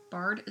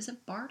 Bard? Is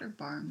it bard or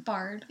barn?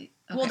 Bard. Okay.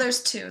 Well,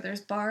 there's two.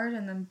 There's bard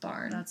and then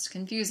barn. That's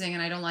confusing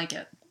and I don't like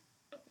it.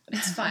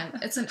 It's fine.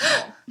 It's an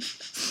owl.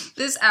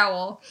 This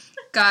owl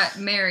got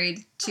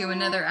married to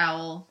another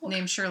owl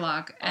named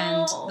Sherlock,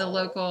 and the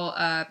local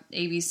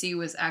ABC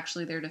was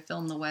actually there to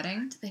film the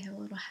wedding. Did they have a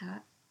little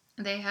hat?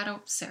 They had a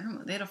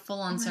ceremony. They had a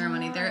full-on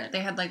ceremony. They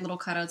had little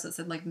cutouts that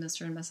said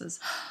Mr. and Mrs.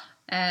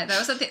 That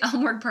was at the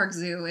Elmwood Park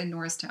Zoo in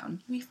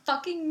Norristown. We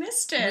fucking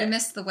missed it. We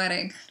missed the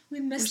wedding. We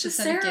missed the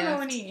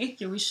ceremony.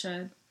 Yeah, we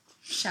should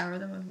shower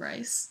them with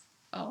rice.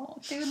 Oh,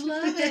 they would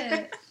love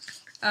it.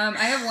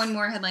 I have one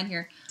more headline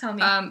here. Tell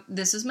me.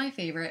 This is my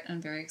favorite.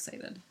 I'm very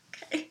excited.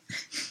 Okay.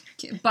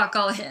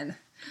 Buckle in.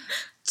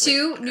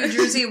 2 New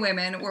Jersey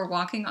women were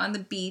walking on the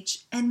beach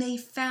and they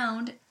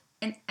found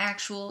an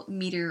actual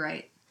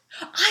meteorite.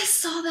 I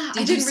saw that.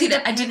 I didn't read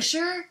it.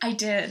 I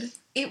did.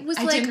 It was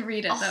didn't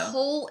read it, a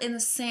hole in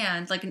the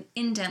sand, like an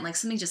indent, like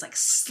something just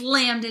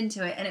slammed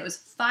into it, and it was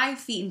 5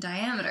 feet in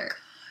diameter.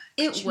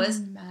 It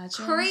was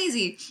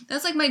crazy.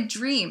 That's my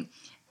dream.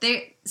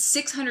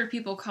 600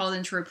 people called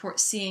in to report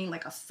seeing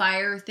a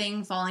fire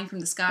thing falling from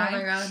the sky. Oh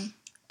my god.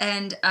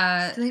 And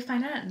did they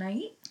find it at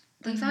night?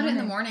 They found it in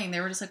the morning. They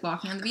were just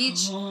walking on the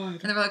beach. God.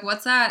 And they were like,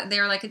 what's that?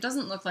 They were like, it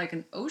doesn't look like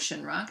an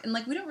ocean rock. And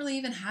we don't really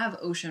even have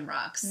ocean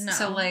rocks. No.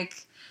 So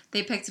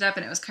they picked it up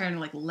and it was kind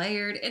of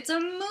layered. It's a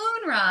moon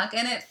rock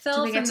and it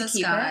fell from the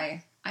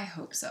sky. I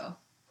hope so.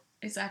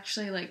 It's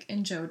actually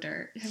in Joe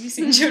Dirt. Have you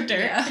seen Joe Dirt?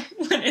 Yeah.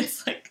 When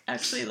it's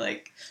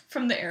actually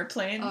from the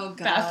airplane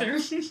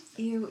bathroom.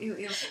 Ew.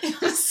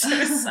 It was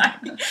so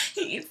sad.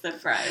 He eats the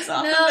fries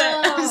off of it.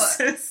 I'm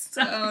so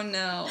sorry. Oh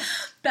no.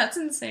 That's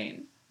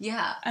insane.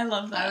 Yeah. I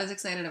love that. I was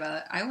excited about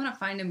it. I want to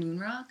find a moon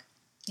rock.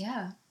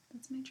 Yeah.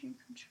 That's my dream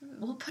come true.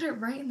 We'll put it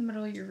right in the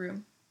middle of your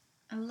room.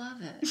 I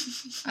love it.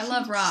 I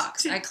love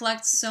rocks. I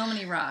collect so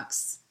many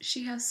rocks.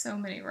 She has so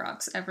many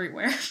rocks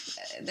everywhere.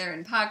 They're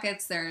in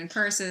pockets, they're in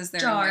purses,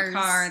 they're jars. In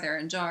my car, they're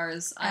in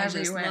jars.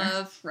 Everywhere. I just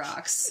love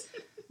rocks.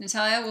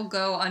 Natalia will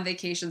go on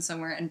vacation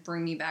somewhere and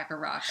bring me back a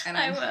rock, and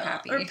I'm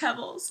happy. Or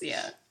pebbles,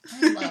 yeah.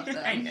 I love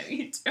them. I know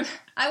you do.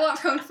 I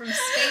want one from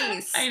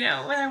space. I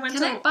know. When I went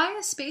Can I buy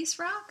a space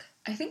rock?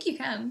 I think you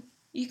can.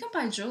 You can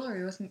buy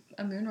jewelry with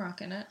a moon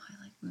rock in it.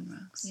 I like moon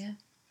rocks. Yeah.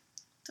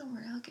 Don't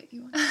worry, I'll get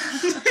you one.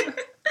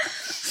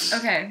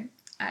 Okay,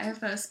 I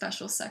have a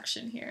special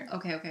section here.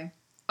 Okay.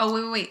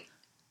 Oh, wait.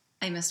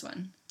 I missed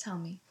one. Tell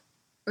me.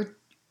 Or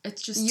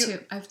it's just 2.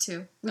 I have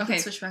 2. We can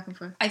switch back and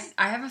forth. I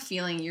have a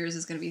feeling yours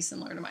is going to be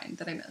similar to mine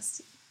that I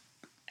missed.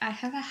 I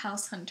have a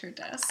house hunter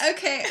desk.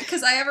 Okay,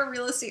 because I have a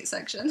real estate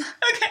section.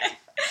 Okay.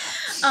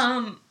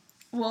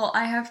 Well,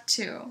 I have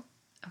 2.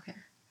 Okay.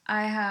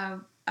 I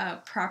have a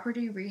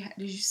property rehab.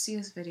 Did you see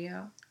this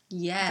video?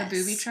 Yes. The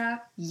booby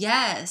trap?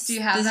 Yes. Do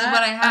you have that? This is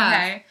what I have.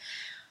 Okay.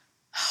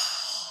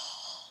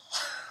 Oh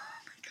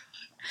my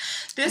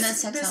god. And then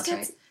sex house,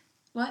 right?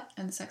 What?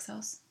 And the sex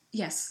house.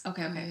 Yes.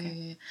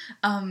 Okay.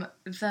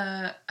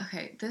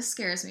 This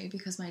scares me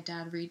because my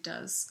dad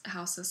redoes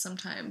houses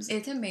sometimes.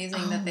 It's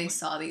amazing that they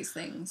saw these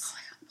things.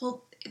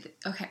 Well,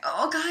 okay.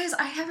 Oh, guys,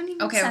 I haven't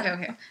even said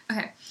Okay.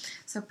 Okay.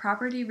 So,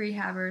 property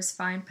rehabbers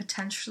find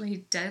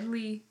potentially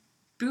deadly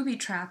booby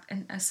trap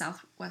in a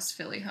Southwest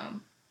Philly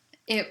home.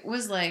 It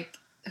was like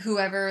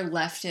whoever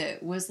left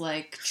it was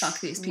like fuck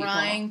these people,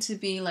 trying to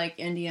be like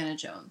Indiana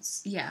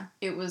Jones. Yeah.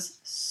 It was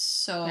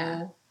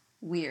so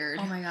weird.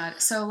 Oh my god.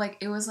 So, like,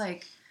 it was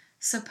like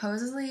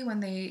supposedly when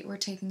they were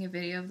taking a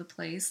video of the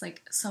place,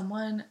 like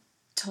someone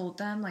told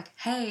them like,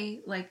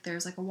 hey, like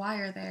there's like a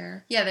wire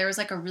there. Yeah, there was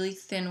like a really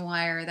thin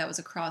wire that was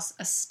across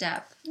a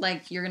step.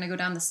 Like you're gonna go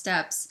down the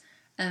steps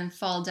and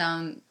fall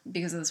down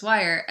because of this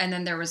wire, and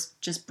then there was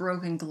just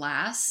broken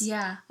glass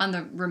on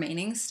the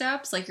remaining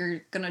steps. Like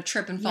you're gonna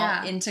trip and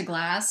fall into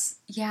glass.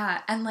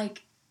 Yeah, and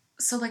like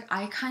so like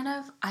I kind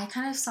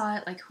of saw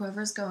it like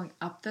whoever's going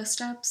up the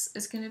steps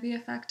is gonna be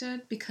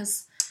affected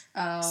because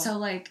so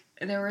like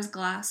there was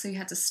glass, so you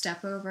had to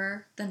step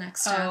over the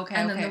next step,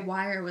 and then the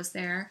wire was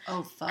there.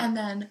 Oh fuck! And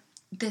then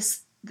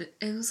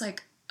it was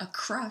like a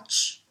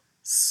crutch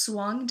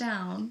swung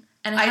down,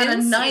 and it had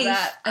a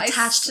knife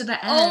attached to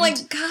the end. Oh my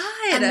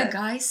god! And the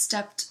guy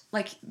stepped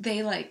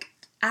they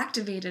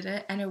activated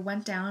it, and it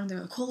went down. And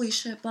they're like, "Holy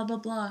shit!" Blah blah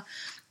blah.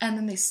 And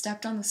then they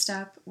stepped on the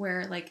step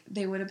where like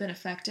they would have been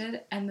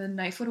affected, and the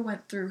knife would have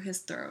went through his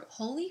throat.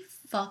 Holy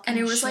fucking! And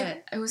it was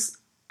shit.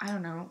 I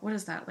don't know, what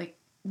is that, like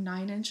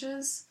 9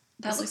 inches?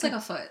 That looks like a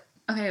foot.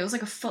 Okay, it was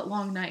like a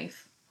foot-long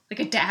knife. Like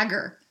a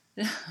dagger.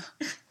 A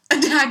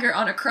dagger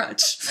on a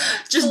crutch.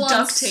 Just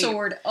duct tape.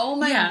 Sword. Oh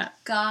my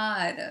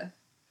god.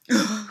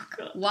 Oh,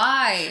 God.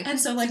 Why? And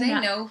so, like, do they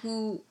know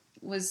who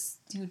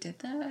did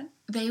that?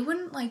 They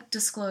wouldn't, like,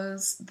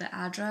 disclose the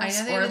address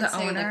I know they or didn't the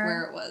say, owner. Like,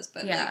 where it was,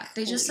 but, yeah, like,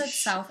 they just said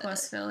shit.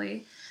 Southwest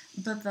Philly.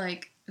 But,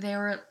 like,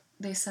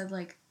 they said,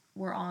 like,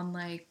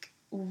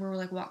 we're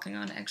like walking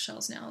on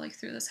eggshells now, like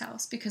through this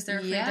house because they're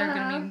afraid there are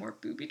gonna be more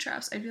booby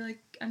traps. I'd be like,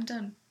 I'm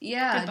done.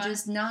 Yeah, goodbye.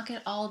 Just knock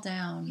it all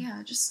down.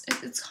 Yeah, just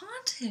it's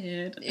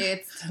haunted.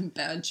 It's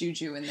bad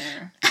juju in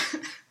there.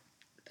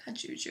 Bad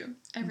juju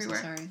everywhere.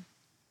 I'm so sorry.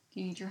 Do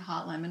you need your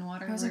hot lemon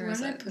water? I was like, where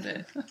did I put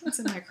it? It's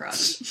in my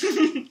crotch.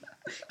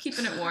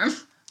 Keeping it warm.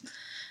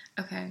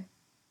 Okay.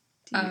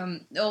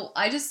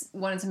 I just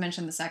wanted to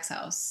mention the sex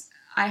house.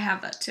 I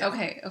have that too.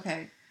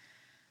 Okay.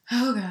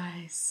 Oh,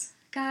 guys.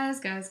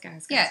 Guys.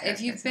 Yeah,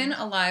 if you've been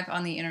alive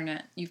on the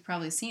internet, you've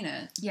probably seen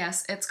it.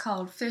 Yes, it's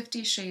called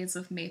 50 Shades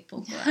of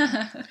Maple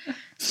Glen.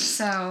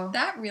 So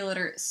that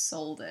realtor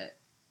sold it.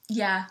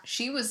 Yeah.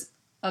 She was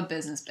a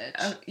business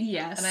bitch.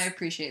 Yes. And I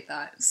appreciate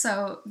that.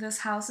 So this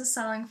house is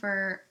selling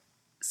for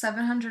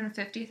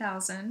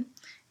 $750,000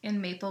 in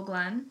Maple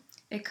Glen.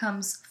 It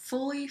comes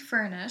fully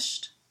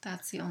furnished.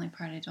 That's the only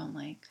part I don't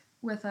like.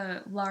 With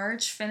a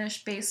large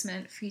finished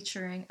basement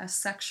featuring a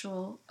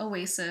sexual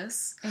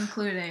oasis,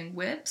 including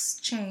whips,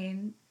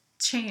 chains,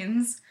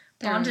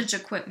 bondage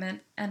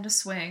equipment, and a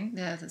swing.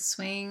 Yeah, the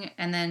swing.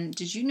 And then,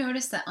 did you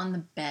notice that on the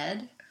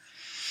bed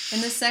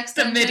in the sex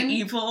dungeon, the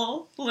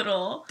medieval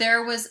little,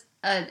 there was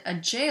a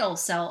jail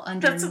cell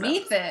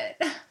underneath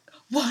it.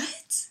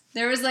 What?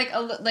 There was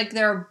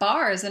there are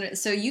bars, and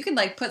so you could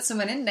like put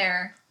someone in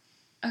there.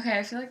 Okay,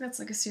 I feel like that's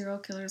like a serial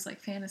killer's like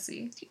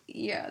fantasy.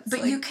 Yeah,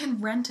 but you can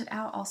rent it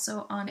out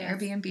also on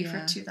Airbnb for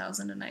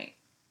 $2,000 a night.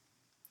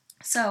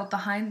 So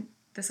behind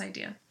this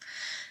idea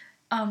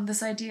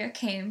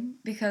came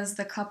because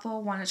the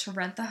couple wanted to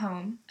rent the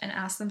home and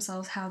ask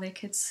themselves how they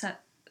could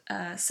set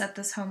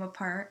this home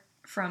apart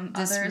from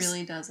others. This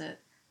really does it.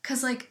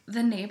 Because like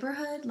the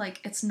neighborhood, like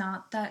it's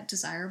not that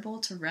desirable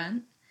to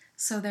rent.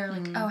 So they're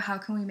like, oh, how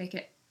can we make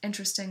it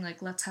interesting?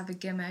 Like, let's have a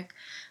gimmick.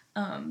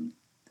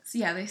 So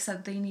yeah, they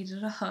said they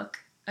needed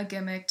a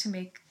gimmick to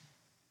make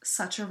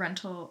such a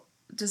rental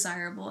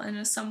desirable in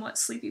a somewhat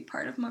sleepy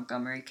part of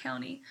Montgomery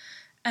County.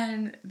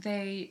 And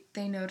they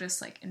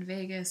noticed like in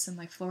Vegas and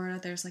like Florida,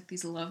 there's like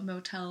these love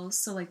motels.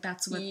 So like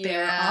that's what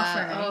they're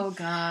offering. Oh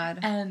God.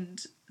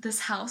 And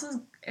this house is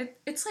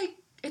it's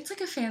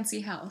like a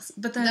fancy house.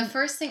 But then the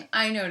first thing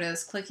I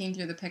noticed clicking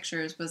through the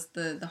pictures was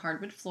the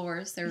hardwood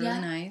floors. They're really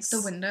nice.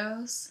 The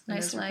windows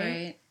nice light.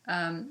 Great.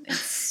 It's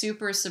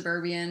super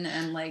suburban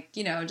and like,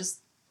 just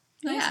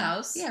nice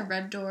house. Yeah,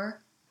 red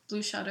door,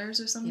 blue shutters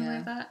or something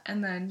like that.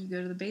 And then you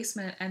go to the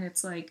basement and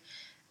it's like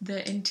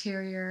the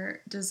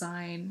interior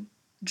design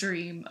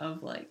dream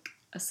of like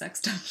a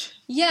sex dungeon.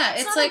 Yeah,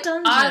 it's like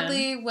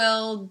oddly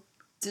well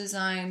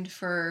designed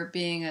for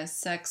being a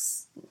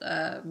sex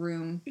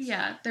room.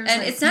 Yeah, there's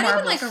and like it's not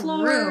even like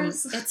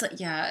floors. A room. It's like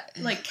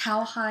like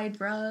cowhide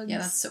rugs. Yeah,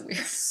 that's so weird.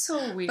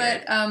 So weird.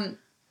 But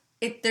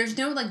there's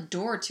no like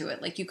door to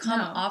it. Like you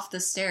come off the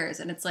stairs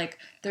and it's like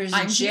there's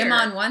a gym here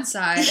on one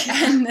side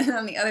and then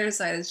on the other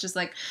side it's just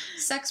like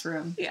sex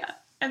room. Yeah,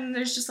 and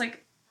there's just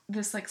like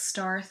this like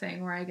star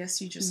thing where I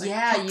guess you just like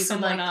you can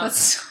like put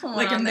someone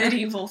like on a there.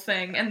 medieval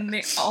thing, and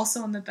they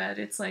also on the bed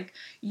it's like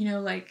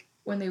like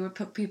when they would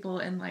put people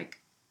in like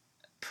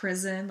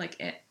prison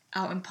like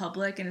out in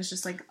public and it's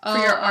just like for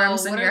your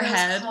arms and your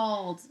head.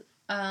 Called?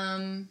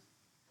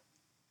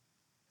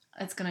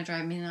 It's gonna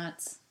drive me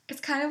nuts.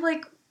 It's kind of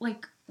like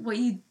what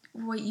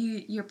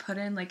you're put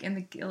in like in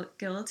the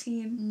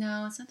guillotine.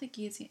 No, it's not the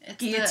guillotine. It's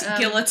Guillotine.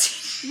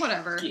 Guillotine.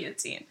 Whatever.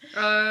 Guillotine.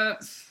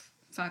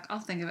 Fuck. I'll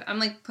think of it. I'm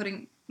like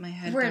putting my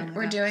head.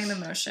 We're doing the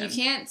motion. You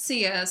can't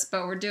see us,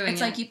 but we're doing it.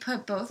 It's like you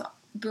put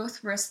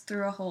both wrists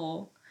through a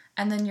hole,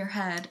 and then your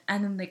head,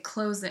 and then they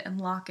close it and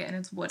lock it, and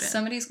it's wooden.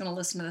 Somebody's gonna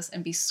listen to this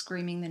and be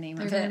screaming the name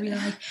They're of it. gonna be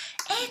like,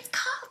 "It's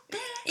called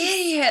this."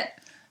 Idiot.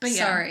 But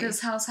yeah, sorry.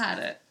 this house had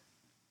it.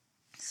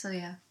 So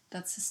yeah,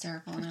 that's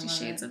hysterical. 50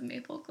 Shades of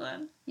Maple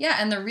Glen. Yeah,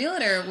 and the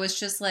realtor was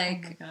just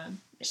like, oh my god,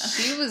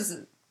 she was.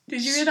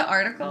 Did you read the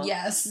article?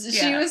 Yes,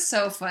 Yeah. she was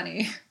so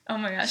funny. Oh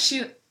my gosh,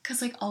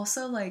 because like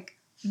also like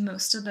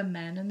most of the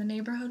men in the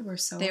neighborhood were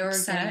so They were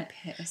upset.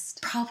 getting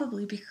pissed.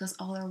 Probably because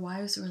all their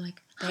wives were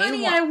like, They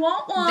 "Honey, want- I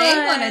want one. They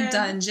want a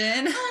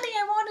dungeon. Honey,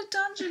 I want a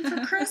dungeon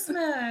for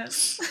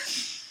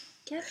Christmas."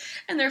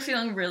 And they're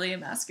feeling really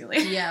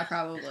emasculated. Yeah,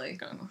 probably.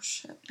 Going, oh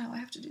shit, now I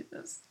have to do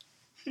this.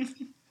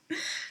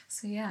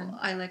 So yeah. Well,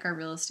 I like our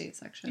real estate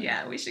section.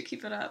 Yeah, we should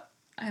keep it up.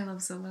 I love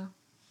Zillow.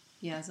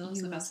 Yeah, Zillow's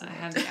You the love best. I Zillow.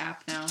 have the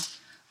app now.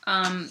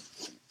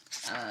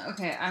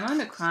 Okay, I'm on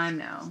to crime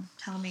now.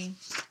 Tell me.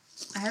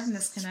 I have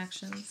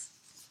misconnections.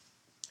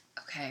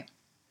 Okay.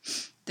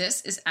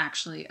 This is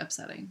actually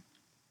upsetting.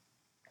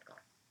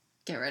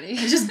 Get ready.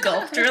 I just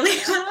gulped really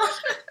loud.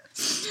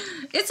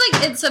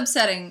 It's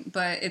upsetting,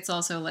 but it's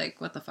also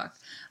like, what the fuck?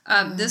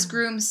 This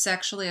groom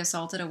sexually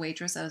assaulted a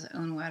waitress at his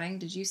own wedding.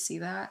 Did you see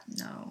that?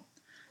 No.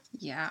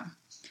 Yeah.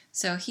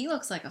 So he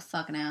looks like a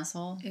fucking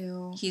asshole.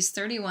 Ew. He's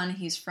 31.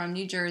 He's from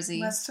New Jersey.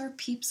 Let's throw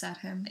peeps at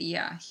him.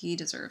 Yeah, he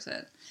deserves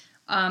it.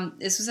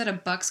 This was at a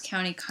Bucks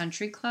County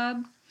country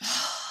club.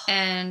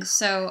 And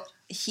so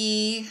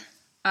he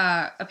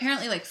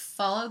apparently like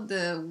followed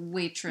the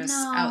waitress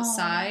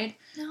outside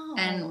No.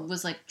 and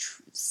was like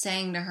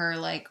saying to her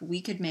like,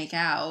 we could make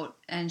out.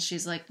 And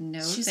she's like, no,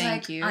 She's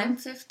thank like, you. I'm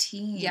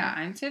 15. Yeah,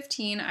 I'm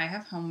 15. I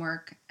have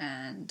homework,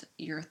 and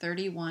you're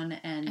 31,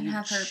 and you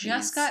have herpes.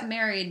 just got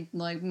married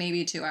like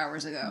maybe 2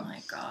 hours Oh ago.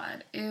 my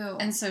god. Ew.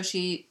 And so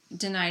she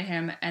denied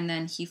him, and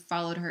then he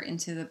followed her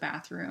into the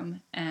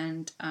bathroom,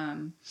 and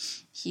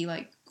he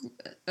like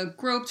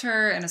groped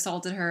her and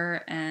assaulted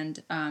her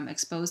and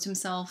exposed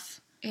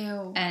himself.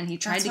 Ew. And he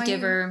tried That's to why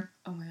give her.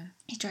 Oh my god.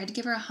 He tried to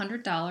give her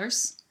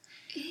 $100.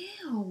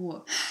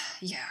 Ew.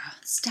 Yeah.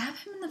 Stab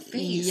him in the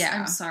face. Yeah.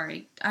 I'm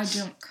sorry. I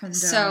don't condone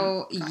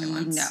So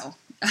violence. no.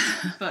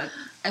 But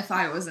if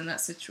I was in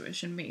that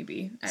situation,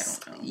 maybe. I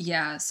don't know.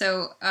 Yeah.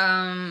 So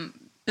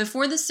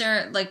before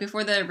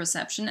the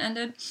reception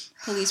ended,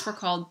 police were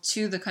called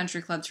to the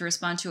country club to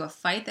respond to a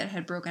fight that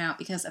had broken out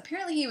because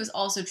apparently he was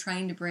also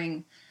trying to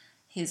bring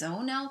his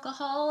own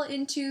alcohol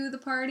into the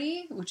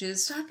party, which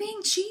is, Stop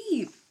being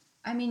cheap.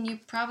 I mean, you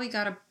probably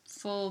got a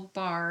full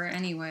bar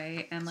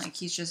anyway, and like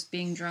he's just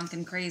being drunk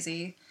and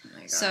crazy. Oh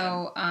my god.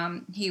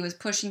 So he was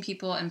pushing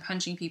people and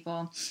punching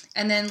people,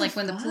 and then like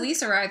when the fuck?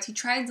 police arrived, he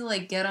tried to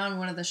like get on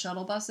one of the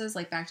shuttle buses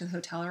like back to the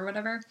hotel or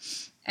whatever,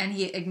 and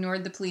he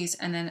ignored the police,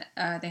 and then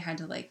they had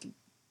to like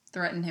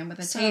threaten him with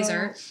a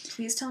taser.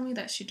 Please tell me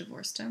that she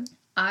divorced him.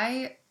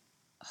 I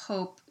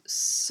hope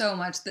so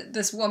much that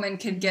this woman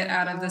could get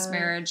out of this God.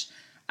 marriage.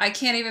 I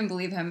can't even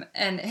believe him.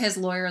 And his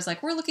lawyer is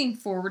like, we're looking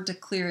forward to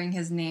clearing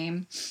his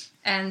name.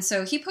 And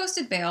so he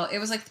posted bail. It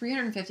was like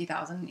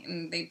 $350,000,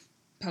 and they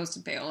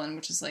posted bail, and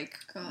which is like,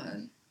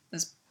 God.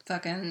 this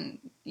fucking,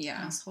 yeah.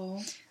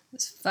 Asshole.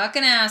 This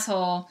fucking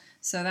asshole.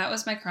 So that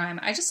was my crime.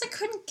 I just like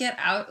couldn't get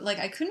out, like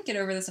I couldn't get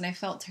over this, and I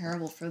felt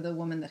terrible for the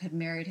woman that had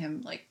married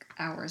him like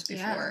hours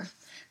before.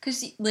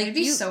 Because like I'd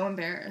be so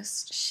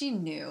embarrassed. she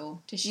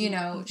knew. Did she? You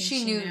know, You think she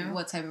she knew knew?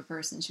 what type of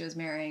person she was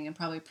marrying, and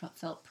probably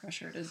felt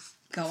pressure to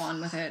go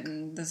on with it,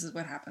 and this is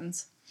what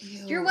happens.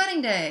 Ew. Your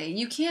wedding day.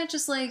 You can't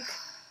just like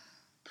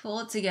pull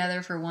it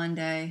together for one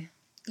day.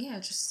 Yeah,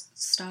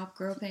 just stop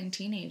groping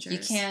teenagers. You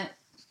can't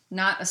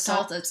not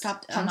assault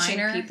Stop a punching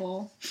minor.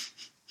 people.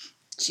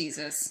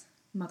 Jesus.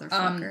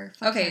 Motherfucker.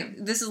 Fuck Okay, him.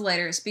 this is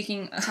lighter.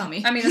 Speaking. Tell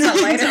me. I mean, it's not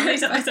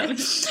lighter. Tell me.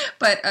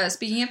 But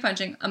speaking of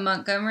punching, a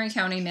Montgomery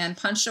County man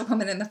punched a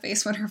woman in the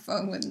face when her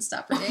phone wouldn't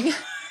stop ringing.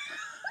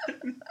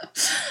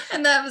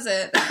 And that was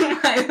it.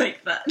 I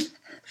like that.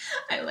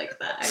 I like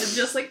that. I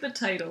just like the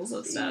titles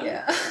of stuff.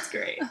 Yeah. That's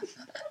great.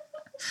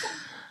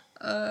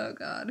 Oh,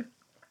 God.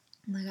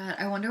 Oh my god,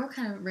 I wonder what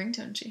kind of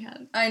ringtone she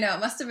had. I know, it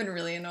must have been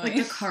really Like annoying.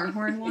 the car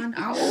horn one?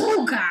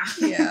 Oh god.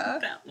 Yeah.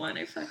 That one.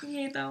 I fucking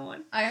hate that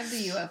one. I have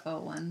the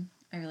UFO one.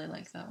 I really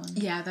like that one.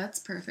 Yeah, that's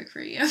perfect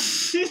for you.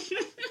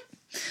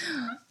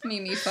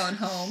 Mimi phone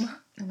home.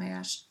 Oh my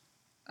gosh.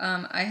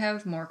 I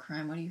have more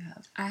crime. What do you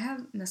have? I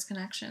have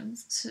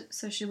misconnections.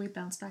 So should we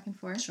bounce back and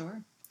forth?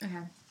 Sure.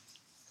 Okay.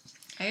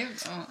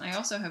 I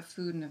also have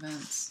food and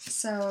events.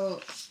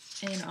 So,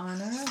 in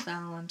honor of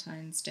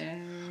Valentine's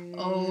Day.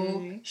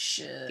 Oh,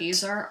 shit.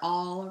 These are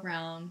all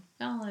around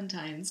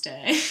Valentine's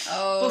Day.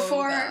 Oh,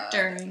 Before, God.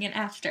 during, and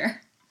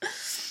after.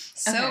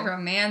 So Okay.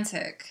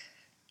 romantic.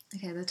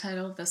 Okay, the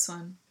title of this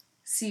one,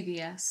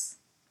 CVS,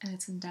 and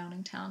it's in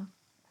Downingtown.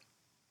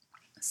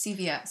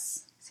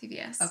 CVS.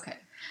 CVS. Okay.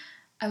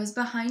 I was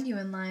behind you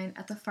in line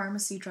at the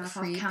pharmacy drop-off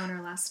Creep.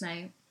 counter last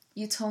night.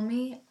 You told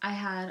me I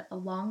had a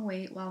long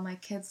wait while my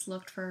kids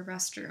looked for a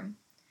restroom.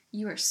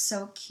 You were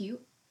so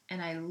cute,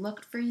 and I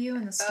looked for you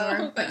in the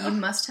store, but you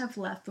must have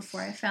left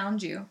before I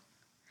found you.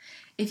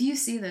 If you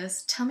see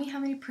this, tell me how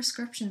many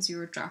prescriptions you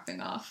were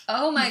dropping off.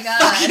 Oh my You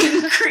god.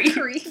 fucking creep.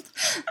 Creep.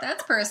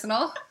 That's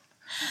personal.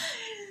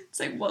 It's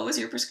like, what was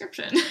your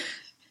prescription?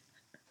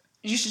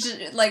 You should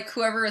just, like,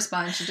 whoever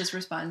responds should just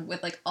respond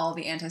with, like, all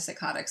the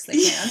antipsychotics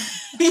they can.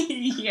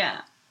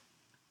 Yeah.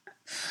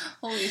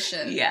 Holy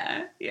shit.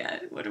 Yeah.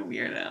 What a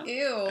weirdo.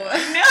 Ew. No!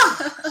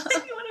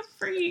 What a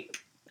freak.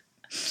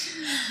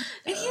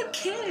 And he had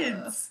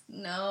kids.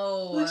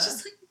 No. Well, it's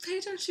just like, pay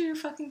attention to your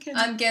fucking kids.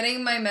 I'm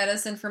getting my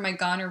medicine for my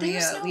gonorrhea.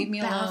 There's no Leave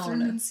me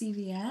bathroom alone. in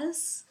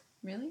CVS.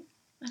 Really?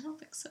 I don't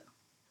think so.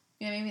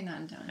 Yeah, maybe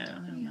not in downtown. I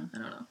don't know. I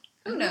don't know.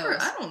 Who knows?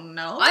 I don't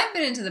know. I've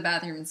been into the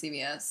bathroom in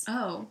CVS.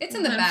 Oh. It's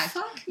in the then back.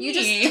 Fuck You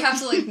me. just have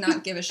to, like,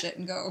 not give a shit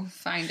and go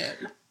find it.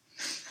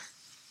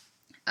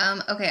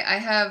 Okay, I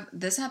have...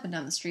 This happened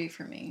down the street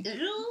for me.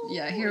 Ew.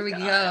 Yeah, here we Oh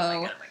my go. God,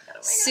 oh my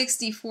God.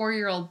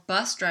 64-year-old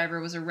bus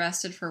driver was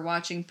arrested for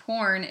watching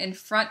porn in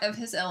front of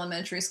his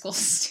elementary school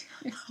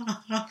student.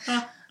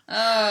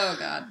 Oh,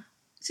 God.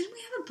 Didn't we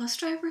have a bus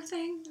driver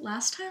thing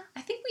last time?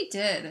 I think we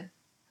did.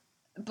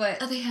 But,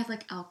 Oh, they had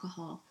like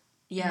alcohol.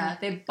 yeah,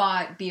 they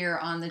bought beer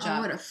on the Oh,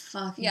 job. what a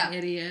fucking Yeah.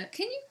 idiot.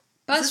 Can you...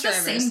 Bus Is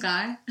this drivers... the same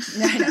guy?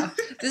 No, I know.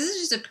 This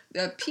is just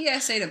a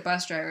PSA to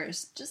bus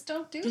drivers. Just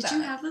don't do that. Did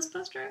you have this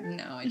bus driver?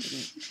 No, I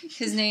didn't.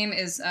 His name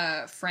is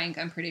Frank,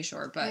 I'm pretty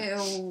sure, but...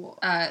 Ew.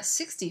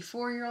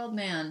 64-year-old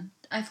man.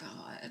 I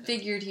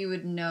figured he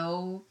would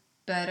know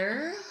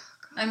better.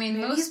 I mean,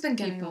 Maybe most he's been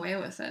getting people... away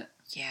with it.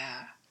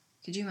 Yeah.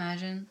 Could you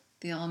imagine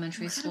the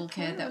elementary What kind school of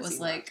kid porn that was was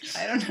he like...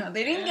 I don't know.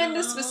 They didn't get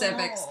into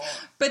specifics.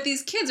 But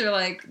these kids are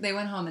like... They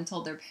went home and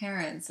told their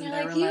parents, and You're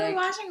they like, were you like... were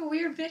watching a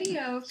weird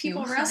video of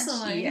people "You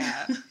wrestling.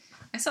 Yeah.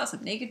 I saw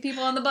some naked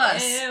people on the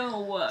bus. Ew.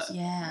 Oh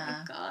Yeah.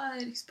 my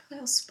god, he's probably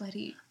all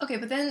sweaty. Okay,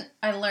 but then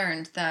I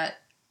learned that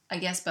I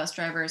guess bus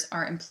drivers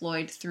are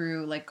employed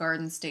through like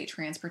Garden State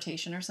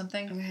Transportation or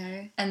something.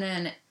 Okay. And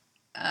then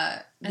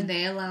And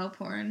they allow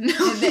porn.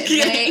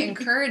 they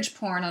encourage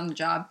porn on the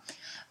job.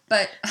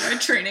 But a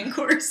training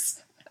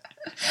course.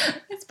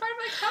 it's part of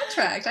my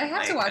contract. I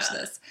have Oh to my watch God.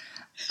 this.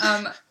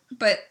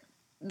 But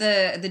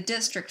the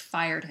district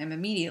fired him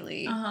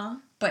immediately. Uh-huh.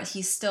 But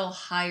he's still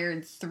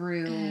hired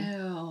through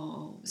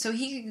Ew. so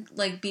he could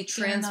like be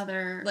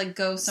Another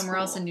go somewhere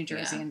else in school, New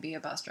Jersey yeah. and be a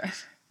bus driver.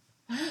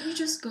 Why don't you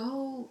just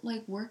go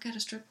like work at a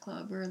strip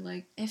club or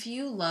like If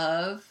you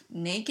love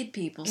naked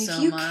people if so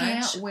you much,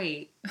 can't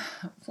wait.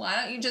 why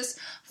don't you just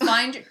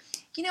find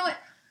you know what?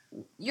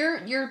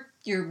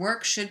 Your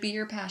work should be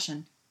your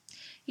passion.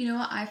 You know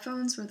what?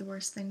 iPhones were the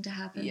worst thing to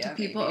happen Yeah, to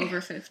people maybe.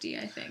 over 50,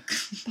 I think.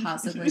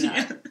 Possibly not.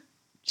 Yeah.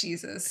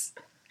 Jesus.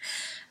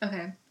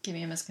 Okay. Give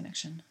me a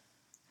misconnection.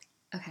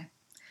 Okay.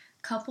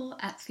 Couple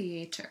at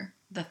theater.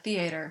 The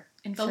theater.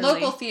 In The Philly.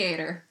 local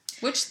theater.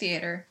 Which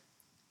theater?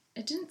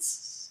 It didn't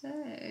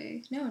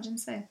say. No, it didn't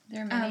say.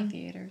 There are many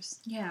theaters.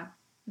 Yeah.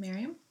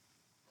 Miriam?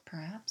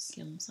 Perhaps.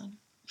 Gilmson.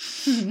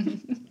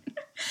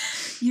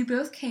 You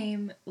both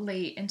came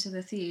late into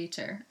the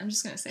theater. I'm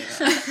just going to say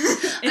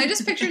that. I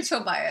just pictured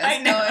Tobias. I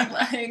know. Going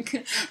like,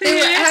 they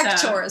were Theater.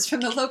 actors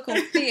from the local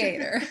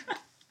theater.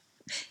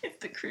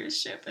 It's the cruise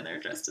ship and they're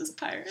dressed as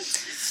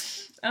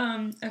pirates.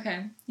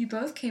 Okay. You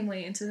both came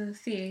late into the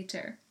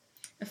theater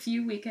a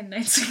few weekend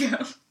nights ago.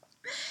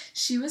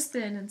 She was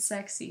thin and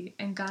sexy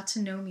and got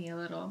to know me a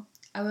little.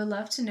 I would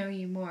love to know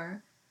you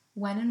more.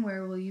 When and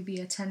where will you be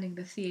attending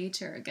the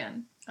theater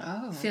again?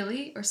 Oh.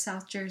 Philly or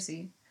South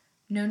Jersey?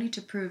 No need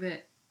to prove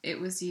it. It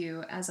was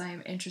you, as I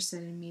am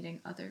interested in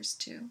meeting others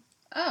too.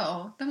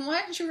 Oh, then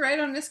why did you write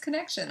on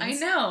misconnections? I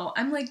know.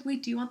 I'm like,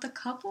 wait, do you want the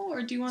couple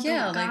or do you want the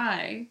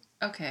guy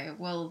Okay,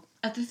 well,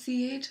 at the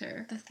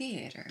theater? the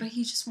theater. But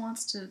he just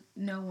wants to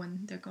know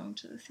when they're going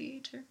to the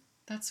theater.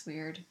 That's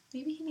weird.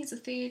 Maybe he needs a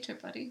theater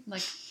buddy.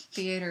 Like,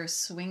 theater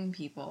swing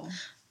people.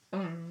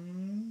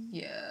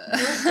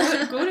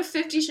 Yeah. Go to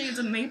 50 Shades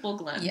of Maple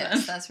Glen. Yes,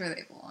 Then. that's where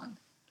they belong.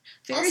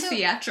 Very Also-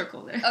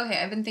 theatrical there.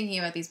 Okay, I've been thinking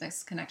about these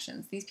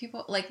misconnections. These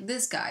people, like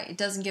this guy, it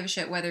doesn't give a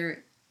shit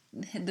whether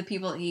the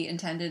people he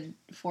intended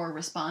for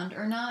respond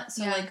or not.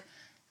 So, Yeah. like,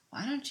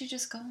 why don't you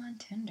just go on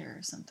Tinder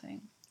or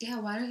something? Yeah,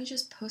 why don't you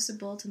just post a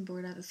bulletin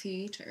board at the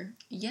theater?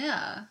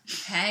 Yeah.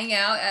 Hang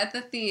out at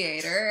the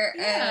theater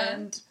Yeah.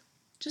 and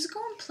Just go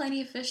on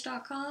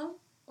plentyoffish.com.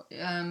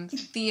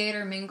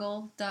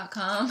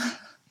 theatermingle.com.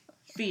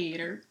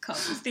 Theater.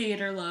 Couple.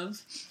 Theater love.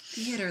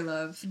 Theater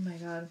love. Oh my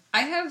god.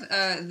 I have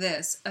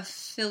a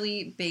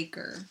Philly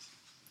baker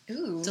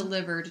Ooh.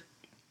 delivered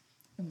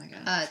Oh my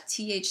god.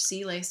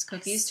 THC laced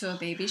cookies to a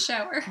baby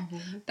shower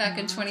back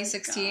in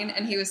 2016,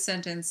 and he was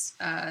sentenced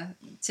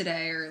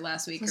today or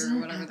last week Was or it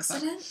an whatever the fuck.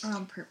 accident or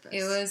on purpose?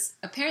 It was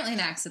apparently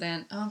an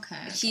accident.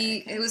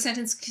 Okay. It was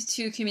sentenced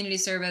to community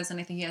service, and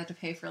I think he had to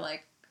pay for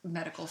like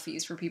medical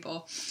fees for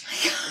people.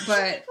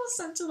 But people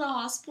sent to the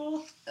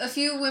hospital. a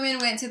few women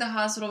went to the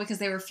hospital because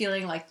they were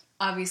feeling like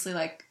obviously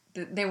like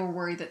they were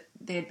worried that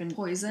they had been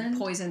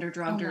poisoned or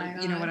drugged or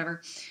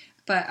whatever.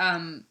 But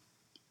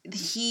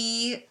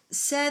he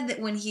said that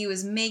when he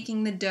was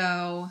making the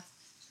dough,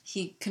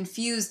 he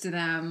confused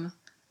them.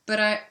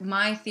 But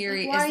my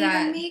theory is that... Why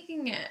are you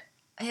making it?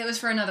 It was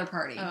for another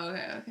party. Oh,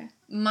 okay.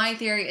 My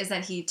theory is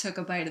that he took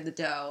a bite of the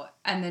dough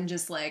and then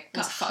just, like,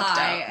 was Got fucked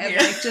high up. and,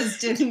 like,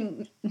 just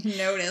didn't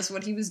notice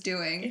what he was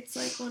doing. It's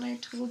like when I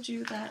told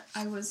you that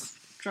I was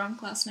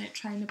drunk last night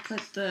trying to put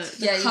the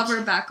Yeah,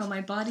 cover back on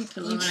my body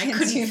pillow and I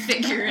couldn't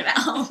figure it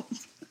out.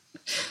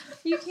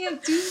 You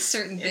can't do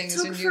certain things.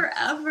 It took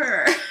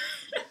forever.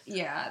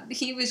 Yeah,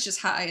 he was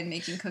just high and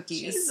making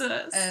cookies.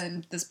 Jesus.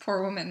 And this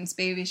poor woman's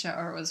baby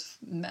shower was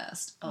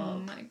messed up. Oh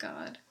my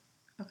god.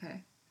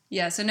 Okay.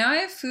 Yeah, so now I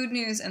have food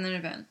news and then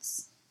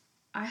events.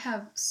 I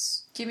have...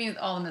 Give me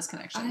all the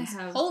misconnections. I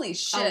have Holy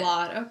shit. a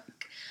lot.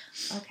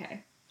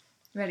 Okay.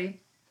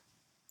 Ready?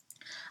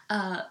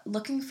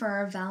 Looking for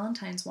our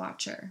Valentine's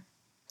Watcher.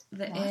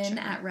 The Inn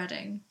at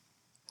Reading.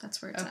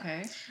 That's where it's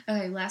at.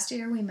 Okay, last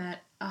year we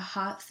met a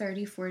hot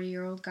 30,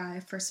 40-year-old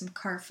guy for some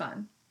car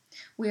fun.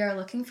 We are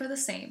looking for the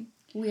same.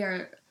 We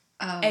are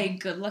a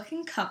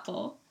good-looking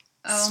couple.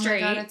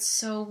 Straight. Oh my god, it's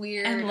so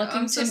weird. And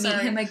looking to meet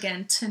him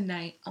again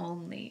tonight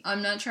only.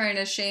 I'm not trying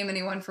to shame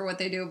anyone for what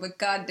they do, but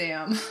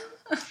goddamn.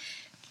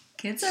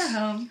 Kids are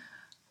home.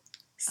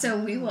 So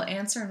we will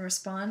answer and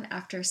respond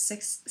after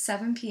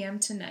 7 p.m.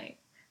 tonight.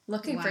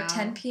 Looking for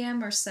 10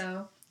 p.m. or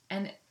so.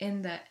 And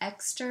in the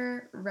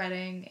Exeter,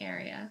 Reading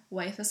area.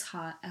 Wife is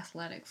hot,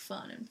 athletic,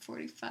 fun, and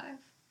 45.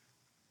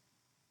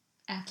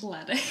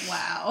 Athletic.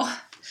 Wow.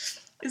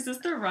 Is this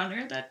the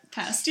runner that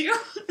passed you?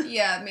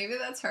 Yeah, maybe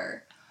that's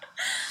her.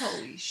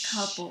 Holy shit.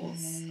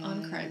 Couples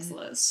on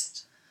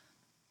Craigslist.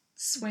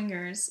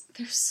 Swingers.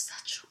 They're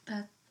such...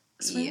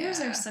 Swingers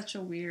are such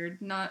a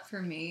weird... Not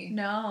for me.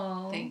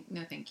 No.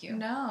 No, thank you.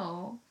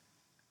 No.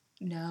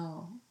 Do you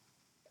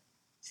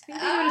think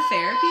they go to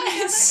therapy?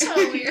 It's so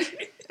weird.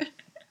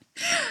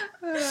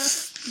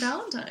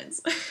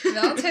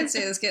 Valentine's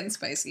Day is getting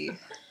spicy.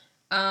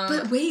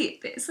 But wait,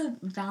 it's a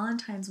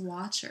Valentine's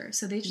Watcher,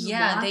 so they just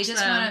watch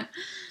them.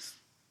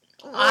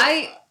 Want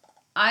to...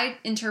 I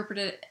interpret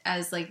it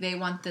as, like, they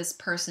want this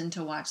person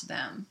to watch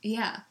them.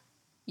 Yeah.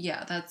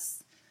 Yeah,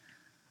 that's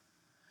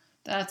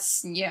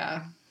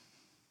yeah.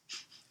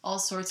 All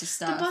sorts of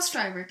stuff. The bus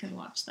driver can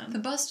watch them.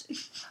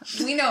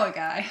 We know a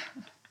guy.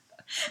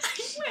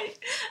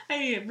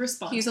 I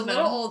respond. He's a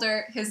little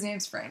older. His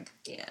name's Frank.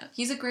 Yeah.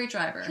 He's a great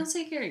driver. He'll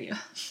take care of you.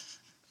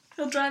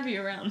 He'll drive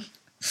you around.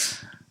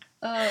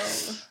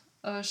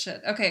 Oh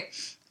shit. Okay.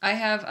 I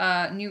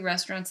have new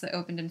restaurants that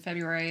opened in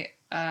February.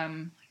 Tell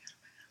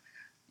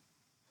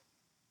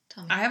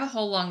me. I have a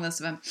whole long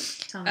list of them.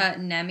 Tell me.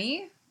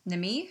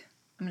 Nemi.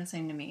 I'm going to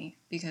say Nemi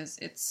because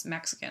it's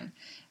Mexican.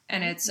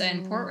 And it's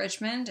in Port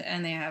Richmond,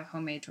 and they have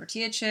homemade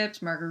tortilla chips,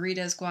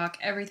 margaritas, guac,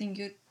 everything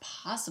you could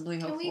possibly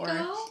hope for. Can we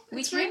go?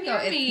 We can go.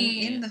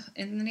 It's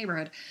in the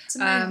neighborhood. It's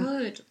in my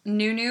hood.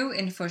 Nunu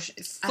in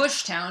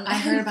Fushtown. I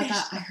heard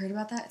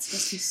about that. It's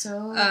supposed to be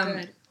so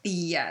good.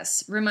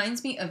 Yes.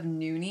 Reminds me of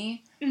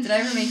Noonie. Did I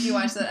ever make you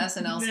watch that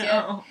SNL skit?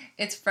 No.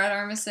 It's Fred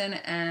Armisen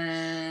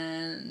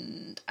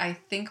and I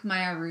think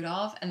Maya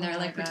Rudolph, and they're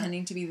like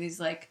pretending to be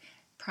these like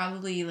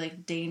probably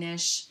like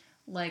Danish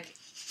like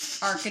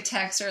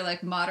architects or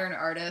like modern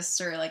artists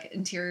or like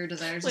interior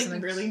designers or like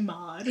something. Really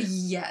mod.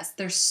 Yes,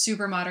 they're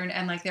super modern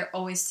and like they're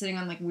always sitting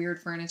on like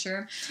weird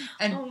furniture.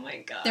 And oh my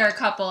god. They're a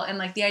couple and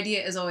like the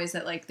idea is always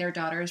that like their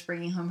daughter is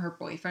bringing home her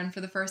boyfriend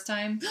for the first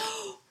time.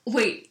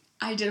 Wait,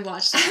 I did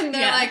watch that. And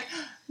they're like,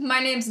 my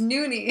name's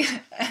Noonie.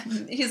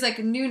 And he's like,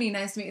 Noonie,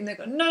 nice to meet you. And they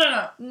go,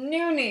 no,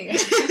 Noonie.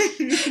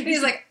 And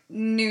he's like,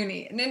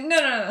 Noonie.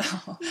 No.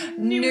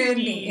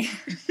 Noonie.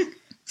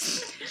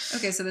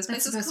 Okay, so this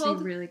place is called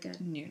to be really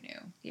good. Nunu.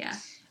 Yeah.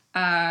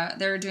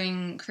 They're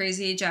doing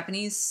crazy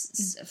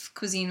Japanese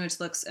cuisine, which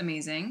looks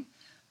amazing.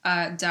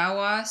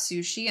 Dawa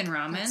sushi and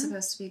ramen. That's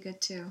supposed to be good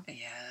too.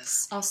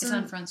 Yes. Also, it's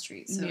on Front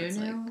Street, so Nunu, it's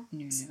like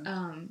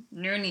Nunu.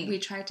 Nuni. We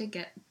tried to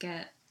get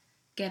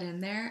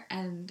in there,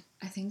 and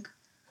I think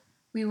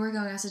we were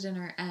going out to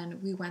dinner,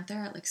 and we went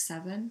there at like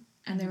 7,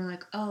 and they were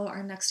like, "Oh,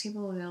 our next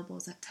table available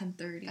is at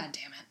 10:30." God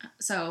damn it!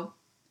 So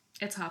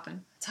it's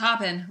hopping. It's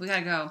hopping. We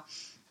gotta go.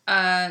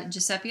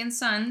 Giuseppe and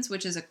Sons,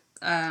 which is a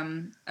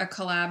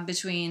collab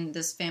between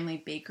this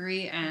family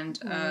bakery and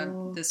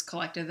this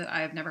collective that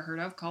I have never heard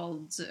of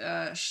called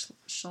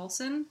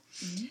Schulzen.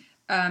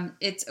 Mm-hmm.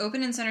 It's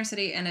open in Center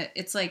City, and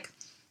it's like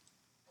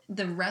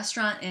the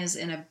restaurant is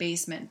in a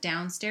basement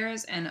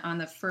downstairs, and on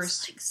the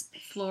first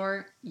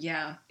floor,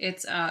 yeah,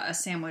 it's a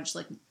sandwich,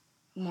 like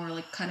more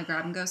like kind of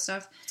grab and go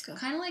stuff.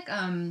 Kind of like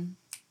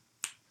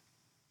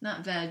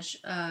not veg,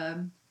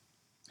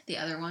 the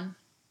other one.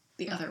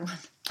 V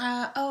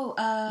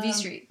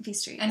Street. V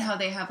Street. And how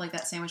they have like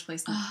that sandwich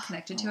place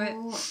connected to it.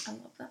 Oh, I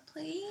love that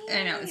place.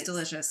 I know, it's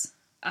delicious.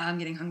 I'm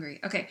getting hungry.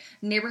 Okay,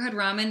 Neighborhood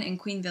Ramen in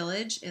Queen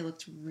Village. It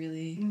looked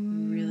really,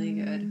 really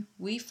good.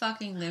 We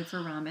fucking live for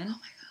ramen. Oh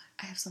my god,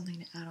 I have something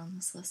to add on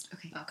this list.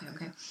 Okay.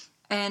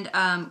 And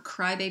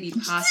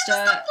Crybaby Pasta.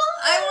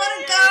 I want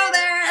to go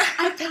there.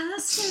 I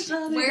asked it the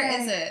other Where day.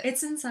 is it?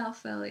 It's in South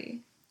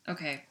Philly.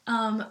 Okay.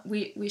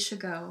 We should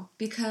go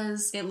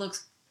because It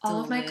looks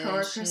all of my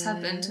coworkers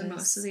have been to delicious.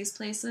 most of these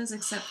places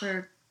except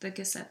for the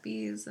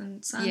Giuseppe's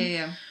and some.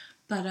 Yeah.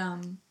 But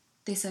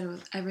they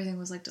said everything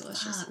was like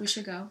delicious. Fuck. We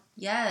should go.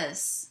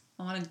 Yes.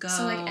 I want to go.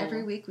 So like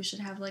every week we should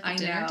have like a I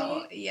dinner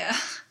know. date. Yeah.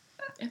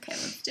 Okay,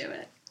 let's do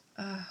it.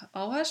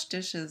 I'll wash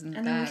dishes And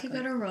then we could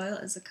go to Royal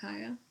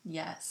Izakaya.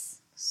 Yes.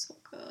 So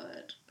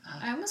good.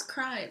 I almost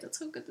cried. That's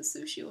how good the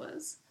sushi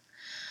was.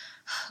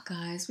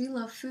 Guys, we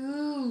love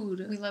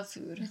food. We love I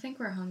food. think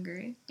we're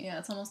hungry. Yeah,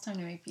 it's almost time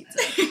to make pizza.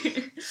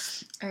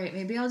 All right,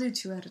 maybe I'll do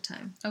 2 at a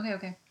time. Okay.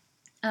 Okay.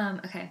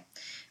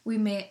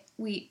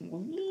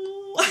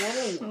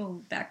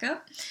 Whoa, back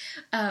up.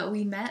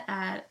 We met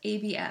at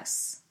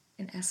ABS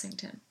in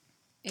Essington.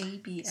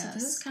 ABS. So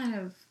this is kind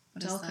of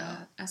What is Delco.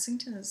 that?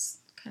 Essington is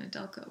kind of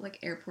Delco, like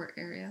airport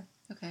area.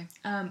 Okay.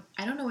 I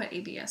don't know what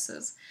ABS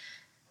is.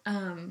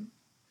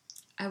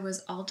 I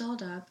was all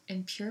dolled up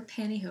in pure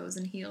pantyhose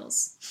and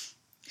heels.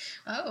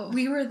 Oh.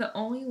 We were the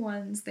only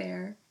ones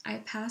there. I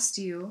passed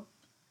you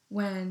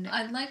when...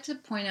 I'd like to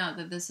point out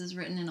that this is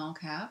written in all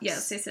caps.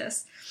 Yes.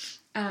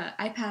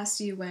 I passed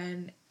you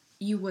when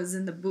you was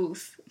in the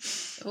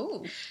booth.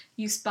 Oh.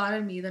 You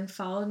spotted me, then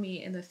followed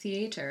me in the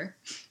theater.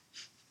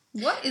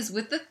 What is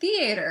with the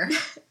theater?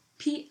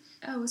 It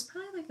was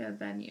probably like a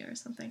venue or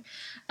something.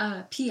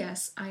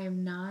 P.S. I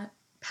am not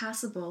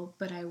passable,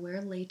 but I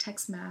wear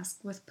latex mask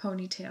with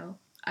ponytail.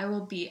 I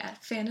will be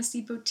at Fantasy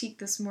Boutique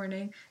this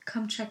morning.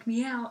 Come check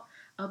me out.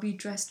 I'll be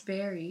dressed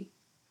very... ...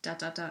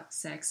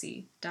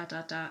 sexy ... ...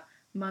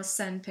 Must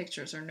send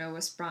pictures or no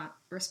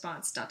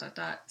response ... ...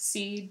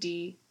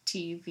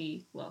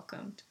 CDTV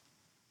welcomed.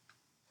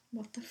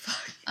 What the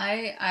fuck?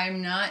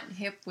 I'm not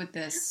hip with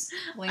this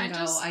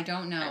lingo. I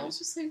don't know. I was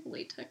just like,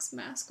 latex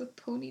mask with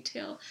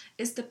ponytail.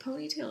 Is the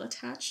ponytail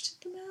attached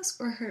to the mask,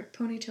 or her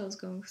ponytail's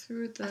going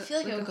through the... I feel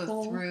like it'll go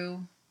hole?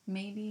 through,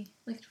 maybe.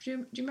 Like, do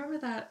you remember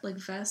that, like,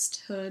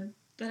 vest hood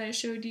that I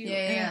showed you? Yeah.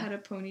 And it had a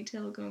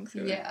ponytail going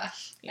through it? Yeah.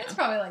 It's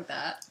probably like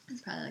that. It's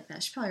probably like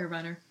that. She's probably a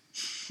runner.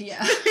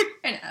 Yeah.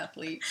 An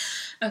athlete.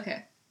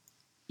 Okay.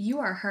 You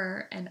are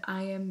her, and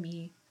I am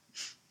me.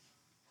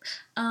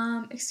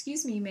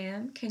 Excuse me,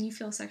 ma'am. Can you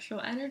feel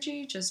sexual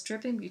energy just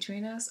dripping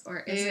between us, or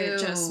is it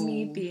just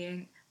me Ew.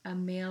 being a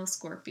male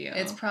Scorpio?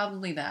 It's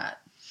probably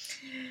that.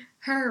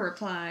 Her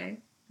reply,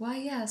 why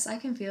yes, I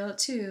can feel it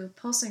too,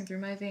 pulsing through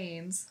my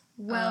veins,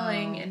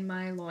 welling in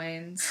my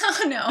loins.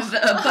 Oh no.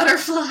 The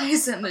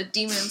butterflies and the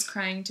demons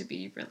crying to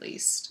be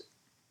released.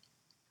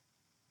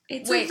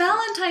 It's a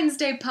Valentine's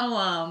Day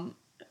poem.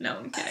 No,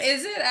 I'm kidding.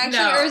 Is it actually,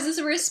 No. or is this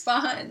a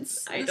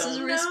response? I This is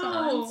don't a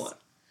response. know.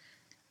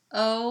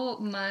 Oh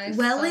my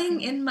Welling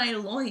fucking... in my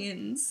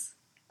loins.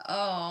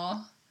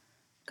 Oh.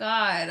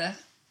 God.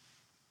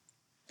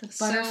 The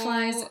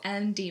butterflies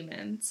and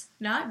demons.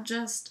 Not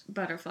just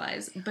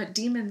butterflies, but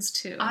demons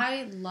too.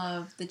 I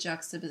love the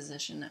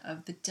juxtaposition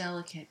of the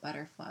delicate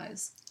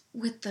butterflies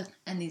With the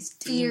and these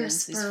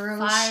fierce, demons, these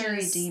ferocious...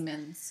 fiery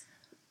demons.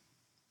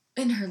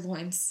 in her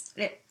loins.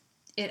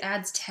 It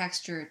adds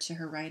texture to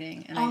her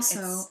writing. And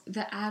Also,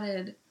 the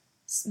added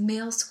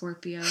male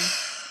Scorpio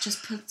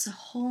just puts a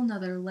whole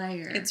nother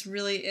layer it's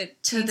really,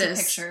 it to paints a this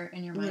picture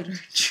in your mind.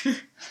 literature.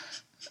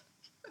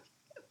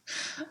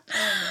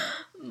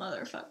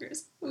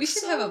 Motherfuckers. We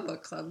should have a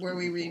book club where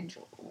we read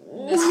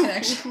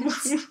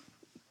Misconnections.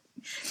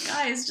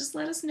 Guys, just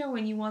let us know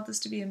when you want this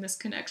to be a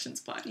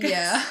Misconnections podcast.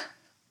 Yeah.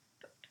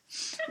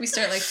 We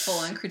start like full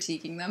on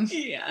critiquing them.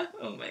 Yeah.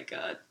 Oh my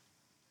god.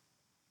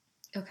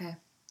 Okay.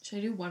 Should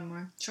I do one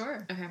more?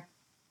 Sure. Okay.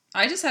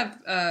 I just have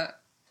I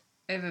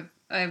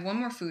have one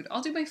more food.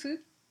 I'll do my food.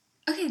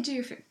 Okay, do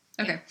your food.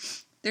 Okay. Yeah.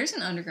 There's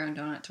an underground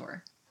donut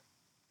tour.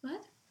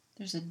 What?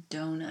 There's a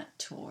donut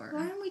tour.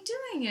 Why aren't we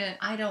doing it?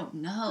 I don't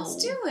know.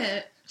 Let's do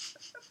it.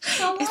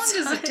 How long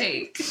does it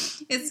take?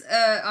 It's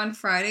on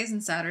Fridays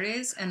and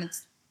Saturdays, and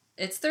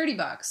it's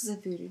 $30. Is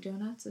it Voodoo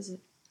Donuts? Is it?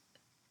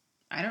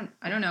 I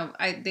don't know.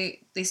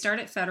 They start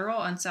at Federal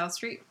on South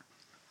Street,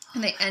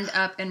 and they end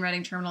up in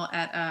Reading Terminal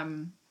at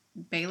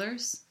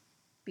Baylor's.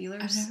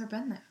 I've never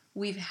been there.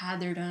 We've had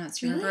their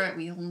donuts. You Really? remember at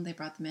Wheeling they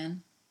brought them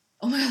in?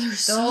 Oh my god, they're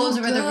so Those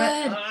good. were the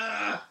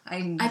I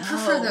know. I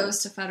prefer those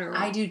to Federal.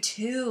 I do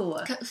too.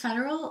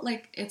 Federal,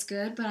 like, it's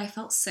good, but I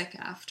felt sick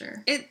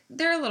after.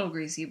 They're a little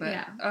greasy, but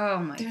Yeah. oh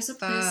my. There's a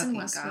place in fucking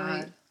Westwood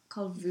God.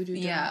 called Voodoo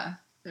Donut. Yeah,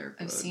 They're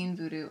good. I've seen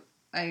Voodoo.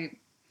 Okay,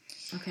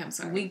 I'm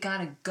sorry. We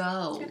gotta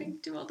go. Getting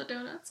to all the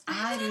donuts. I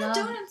haven't love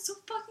had donuts so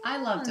fucking I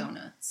love long.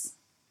 donuts.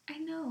 I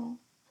know.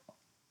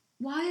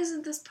 Why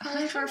isn't this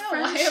part of our Why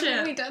friendship?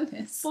 haven't we done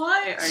this?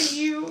 Why are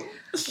you?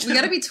 We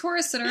gotta be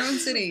tourists in our own I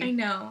city.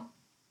 know.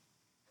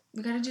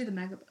 We gotta do the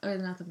mega, or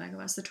not the mega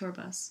bus, the tour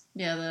bus.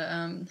 Yeah,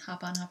 the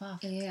hop on, hop off.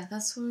 Yeah,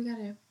 that's what we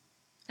gotta do.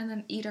 And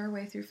then eat our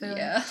way through Philly.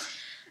 Yeah.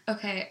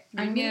 Okay,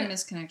 Read me a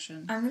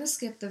misconnection. I'm gonna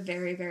skip the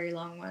very, very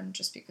long one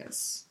just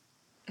because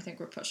I think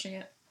we're pushing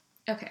it.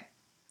 Okay.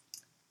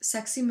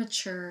 Sexy,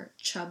 mature,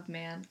 chub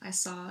man I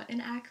saw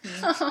in Acme.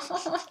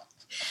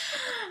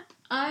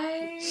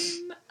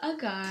 I'm a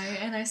guy,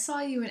 and I saw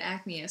you in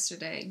Acme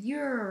yesterday.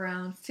 You're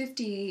around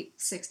 58,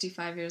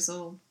 65 years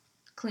old,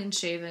 clean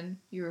shaven.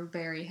 You were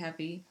very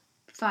heavy,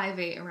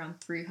 5'8",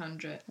 around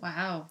 300.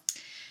 Wow.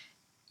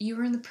 You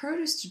were in the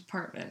produce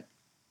department.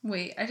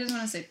 Wait, I just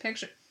want to say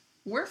picture.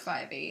 We're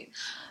 5'8".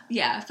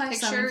 Yeah, 5'7",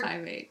 Picture-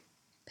 5'8".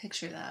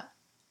 Picture that.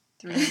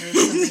 300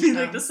 something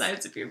Like the pounds.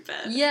 sides of your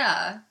bed.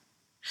 Yeah.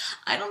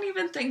 I don't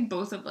even think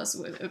both of us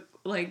would,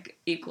 like,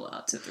 equal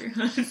out to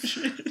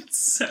 300,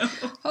 so...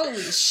 Holy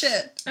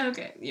shit.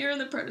 Okay, you're in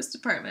the produce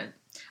department.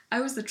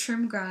 I was the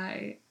trim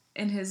guy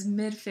in his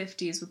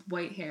mid-50s with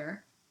white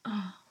hair.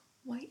 Oh,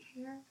 white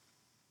hair?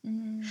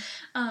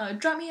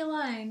 Drop me a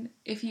line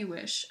if you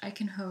wish. I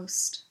can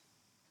host.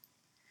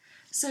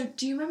 So,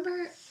 do you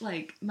remember,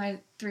 like, my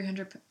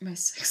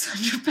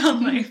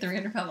 600-pound life?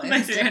 300-pound life. My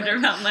is different.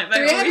 300-pound life. I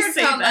always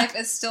say 300-pound that. life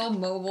is still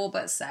mobile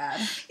but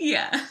sad.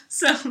 Yeah.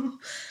 So, you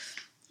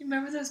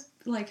remember those,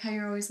 like, how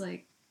you're always,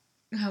 like,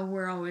 how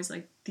we're always,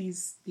 like,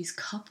 these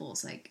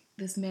couples, like,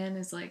 this man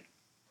is, like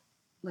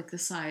the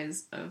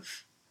size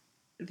of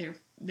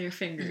their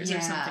fingers or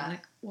something.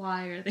 Like,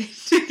 why are they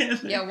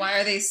together? Yeah, why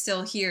are they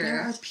still here?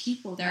 There are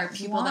people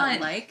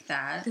that like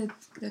that. The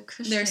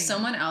cushioning. There's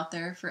someone out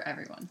there for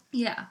everyone.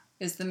 Yeah.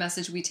 Is the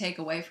message we take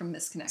away from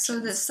Misconnections. So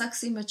this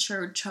sexy,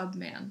 mature chub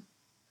man,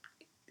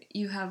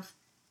 you have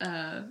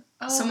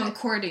someone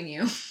courting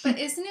you. But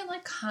isn't it,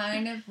 like,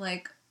 kind of,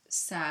 like,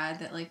 sad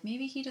that, like,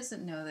 maybe he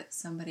doesn't know that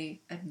somebody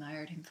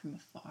admired him from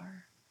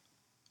afar?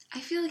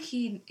 I feel like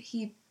he's,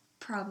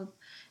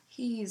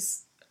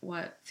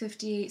 what,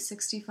 58,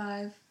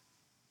 65?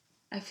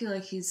 I feel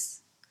like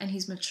he's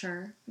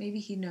mature.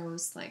 Maybe he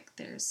knows, like,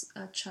 there's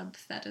a chub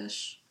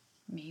fetish.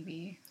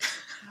 Maybe.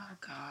 Oh,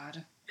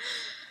 God.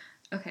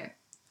 Okay,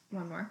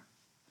 one more.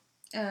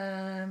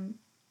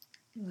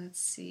 Let's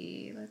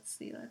see.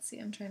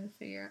 I'm trying to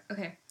figure out.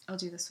 Okay, I'll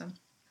do this one.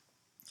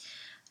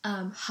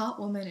 Hot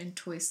woman in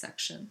toy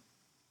section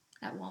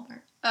at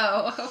Walmart.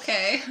 Oh,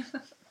 okay.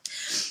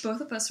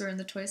 Both of us were in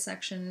the toy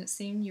section, and it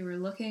seemed you were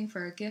looking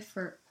for a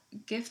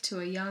gift to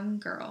a young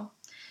girl.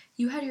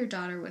 You had your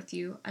daughter with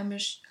you, I'm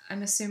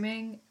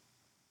assuming,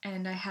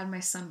 and I had my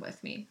son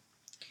with me.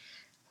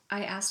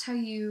 I asked how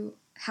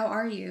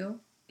are you?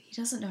 He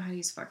doesn't know how to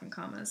use fucking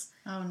commas.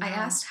 Oh, no. I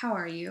asked how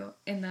are you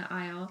in the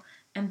aisle,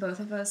 and both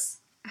of us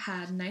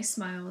had nice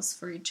smiles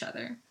for each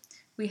other.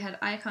 We had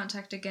eye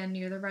contact again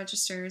near the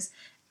registers,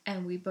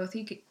 and we both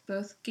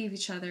gave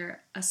each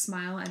other a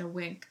smile and a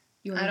wink.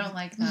 You're I don't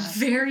like that.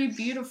 Very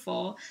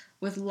beautiful,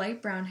 with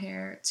light brown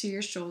hair to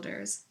your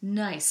shoulders.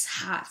 Nice,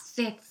 hot,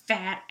 thick,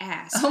 fat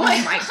ass. Oh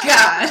my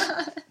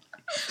God.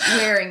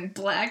 Wearing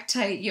black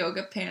tight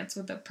yoga pants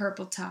with a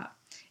purple top.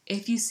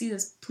 If you see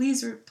this,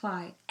 please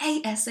reply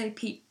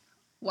ASAP.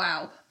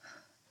 Wow.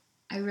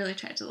 I really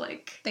tried to,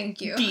 like,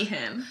 Thank you. be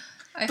him.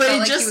 I But felt it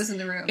like just- he was in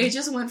the room. It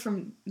just went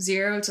from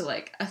 0 to,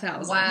 like,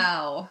 1,000.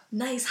 Wow.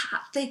 Nice,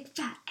 hot, thick,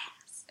 fat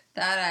ass.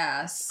 That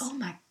ass. Oh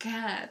my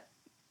God.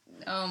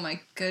 Oh my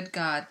good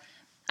God.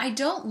 I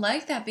don't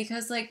like that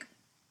because, like,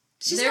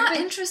 She's there've not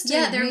been- interested.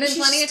 Yeah, there have Maybe been she's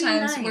plenty of just being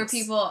times where nice.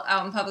 people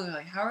out in public are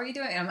like, how are you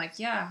doing? And I'm like,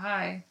 yeah,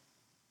 hi.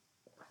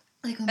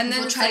 Like, when And people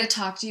then it's try like, to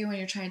talk to you when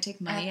you're trying to take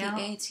money at out.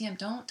 the ATM,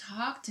 don't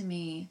talk to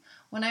me.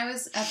 When I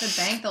was at the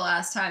bank the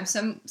last time,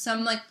 some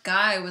like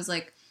guy was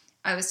like,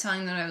 I was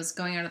telling them I was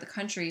going out of the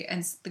country,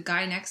 and the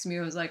guy next to me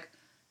was like,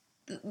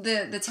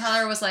 the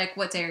teller was like,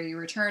 what day are you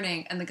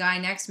returning? And the guy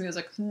next to me was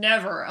like,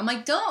 never. I'm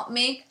like, don't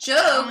make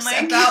jokes my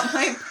about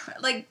my,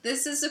 like,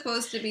 this is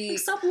supposed to be,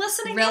 Stop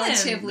listening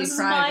relatively in.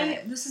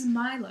 private. This is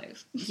my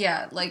life.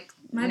 yeah, like,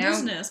 My now-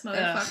 business,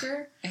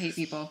 motherfucker. I hate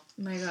people.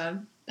 Oh my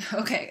God.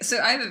 Okay, so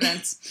I have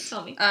events.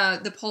 Tell me.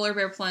 The polar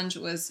bear plunge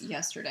was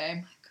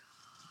yesterday.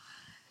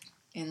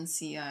 In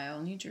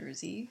Seattle, New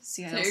Jersey.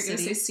 So Seattle you're going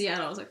to City. say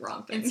Seattle. I was like,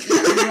 wrong thing. It's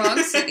the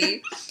wrong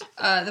city.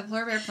 The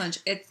polar bear plunge.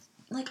 It's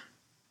like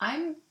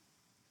I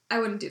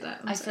wouldn't do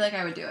that. I feel like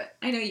I would do it.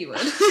 I know you would.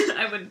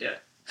 I wouldn't do it.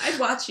 I'd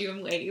watch you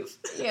and wave.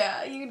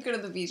 Yeah, you could go to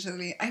the beach with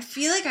me. I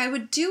feel like I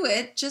would do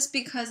it just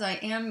because I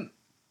am.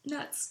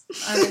 Nuts.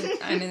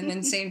 I'm an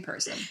insane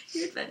person.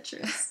 You're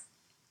adventurous.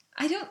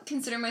 I don't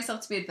consider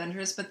myself to be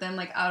adventurous, but then,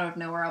 like, out of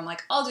nowhere, I'm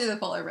like, I'll do the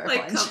polar bear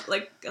plunge.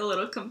 Like a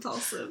little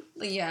compulsive.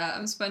 Yeah,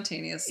 I'm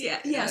spontaneous.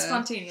 Yeah,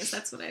 spontaneous.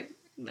 That's what I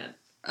meant.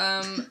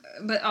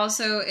 But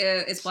also,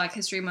 it's Black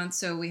History Month,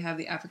 so we have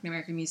the African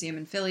American Museum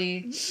in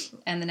Philly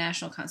and the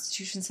National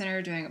Constitution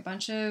Center doing a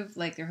bunch of,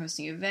 like, they're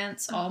hosting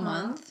events all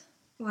month.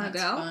 Want to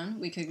That's go? fun.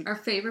 We could. Our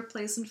favorite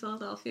place in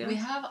Philadelphia. We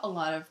have a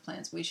lot of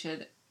plans. We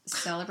should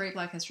celebrate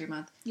Black History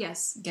Month,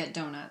 Yes. get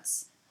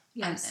donuts,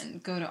 Yes.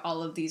 and go to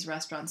all of these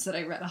restaurants that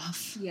I read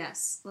off.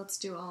 Yes. Let's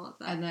do all of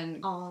that. And then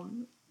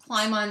Um,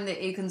 climb on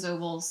the Aikens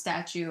Oval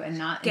statue and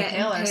not get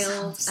impale impaled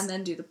ourselves. and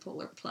then do the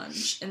polar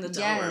plunge in the Yes.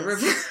 Delaware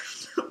River.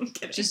 No, I'm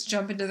kidding. Just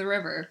jump into the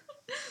river.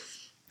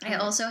 I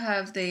also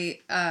have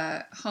the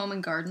home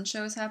and garden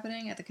shows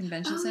happening at the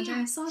convention center.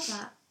 Yeah, I saw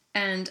that.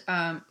 And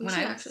We when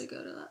should I actually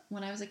go to that.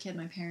 when I was a kid,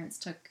 my parents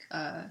took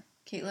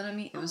Caitlin and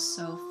me, it was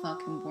so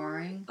fucking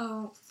boring.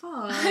 Oh,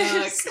 fuck.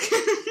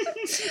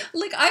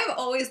 Like, I've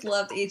always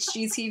loved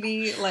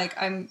HGTV. Like,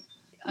 I'm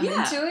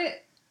Yeah. into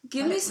it.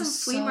 Give But me it some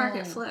was flea so-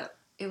 market flip.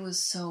 It was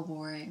so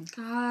boring.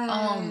 God.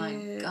 Oh my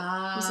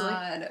Was it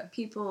like god.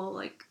 people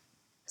like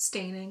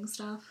staining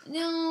stuff?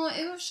 No,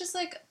 it was just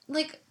like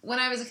when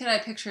I was a kid, I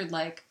pictured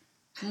like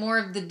more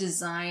of the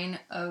design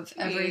of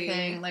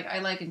everything. Yeah. Like, I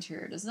like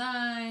interior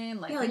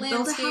design, like, Yeah, like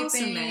build a house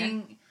in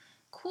landscaping,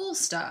 cool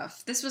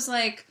stuff. This was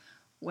like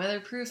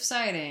weatherproof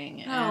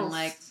siding Oh, and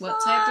like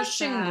what type of fuck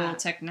shingle that.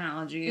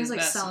 technology It was is like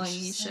best. selling It's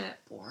you just, like,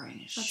 shit.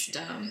 boring as That's shit.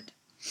 dumb.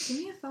 Give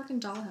me a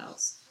fucking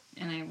dollhouse.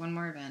 And I have one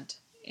more event.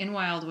 In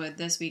Wildwood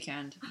this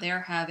weekend, they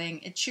are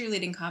having a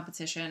cheerleading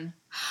competition,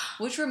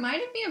 which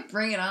reminded me of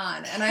Bring It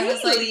On. And I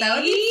was like, that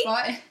would be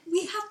fun.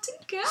 We have to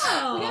go.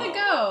 We gotta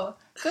go.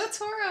 Go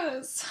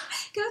Toros.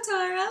 Go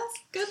Taurus.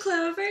 Go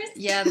Clovers.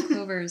 Yeah, the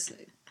Clovers.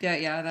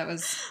 Yeah, that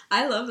was...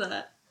 I love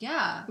that.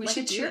 Yeah, We like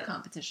should a do cheer that.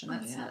 competition. Oh,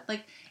 That's yeah. it.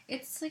 Like,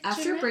 it's like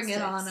After Bring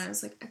It On, gymnastics. I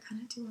was like, I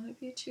kind of do want to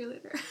be a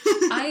cheerleader.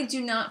 I do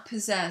not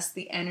possess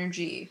the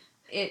energy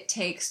it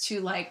takes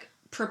to, like,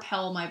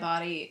 propel my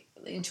body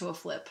into a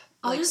flip.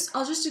 I'll Like,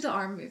 just do the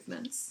arm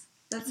movements.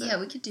 That's it. yeah,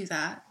 we could do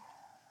that.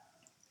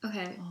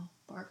 Okay. Oh,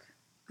 bark.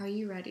 Are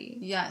you ready?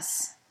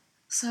 Yes.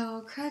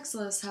 So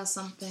Craigslist has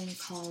something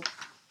called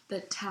the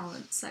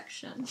talent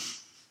section,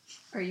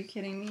 Are you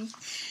kidding me?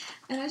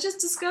 and I just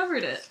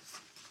discovered it.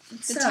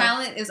 The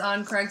talent is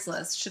on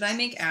Craigslist. Should I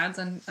make ads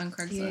on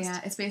Craigslist?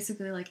 Yeah, it's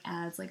basically like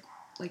ads, like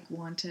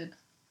wanted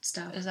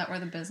stuff. Is that where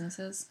the business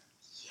is?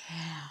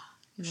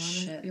 Yeah.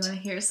 Shit. You want to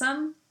hear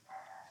some?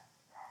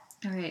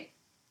 All right.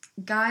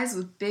 Guys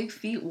with big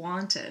feet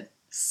wanted.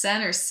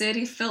 Center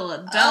City,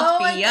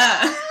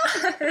 Philadelphia.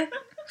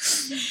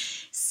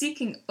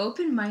 Seeking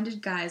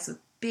open-minded guys with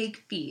big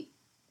feet.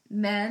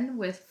 Men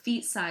with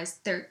feet size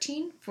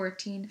 13,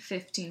 14,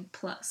 15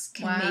 plus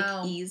can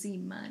Wow. make easy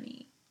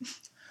money.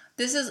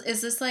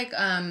 Is this like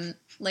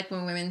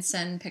when women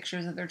send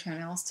pictures of their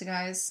toenails to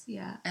guys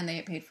Yeah. and they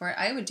get paid for it?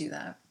 I would do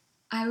that.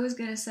 I was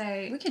going to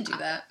say... We could do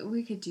that.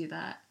 We could do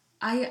that.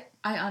 I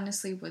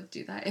honestly would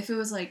do that. If it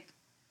was like...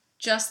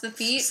 Just the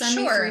feet? Send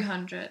me Sure.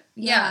 300.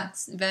 Yeah.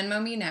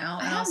 Venmo me now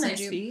I and I'll have send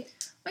nice you. feet.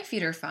 My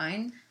feet are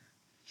fine.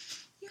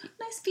 You have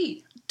nice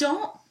feet.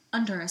 Don't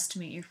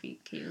underestimate your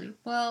feet, Kaylee.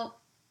 Well,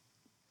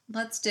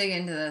 let's dig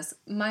into this.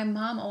 My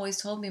mom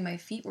always told me my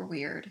feet were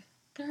weird.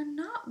 They're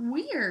not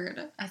weird.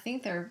 I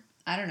think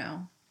I don't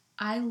know.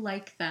 I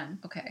like them.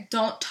 Okay.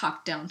 Don't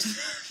talk down to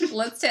them.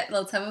 Let's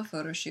have a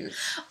photo shoot.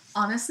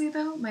 Honestly,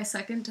 though, my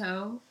second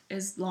toe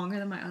is longer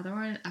than my other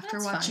one. After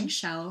That's watching fine.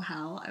 Shallow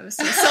Hal, I was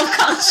so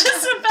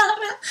self-conscious about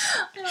it.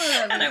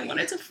 And I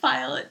wanted to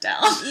file it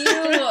down. Ew,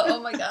 oh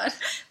my god.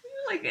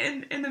 Like,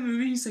 in the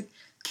movie, he's like,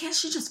 can't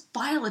she just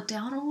file it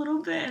down a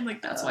little bit? And,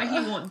 like, that's why he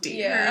won't date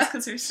yeah. her,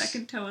 because her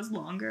second toe is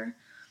longer.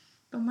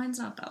 But mine's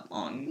not that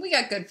long. We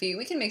got good feet.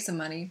 We can make some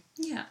money.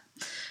 Yeah.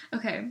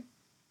 Okay.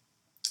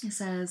 It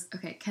says,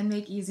 can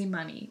make easy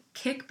money.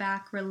 Kick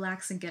back,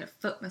 relax, and get a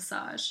foot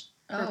massage.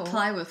 Oh.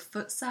 Reply with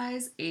foot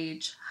size,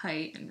 age,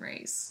 height, and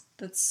race.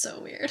 That's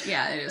so weird.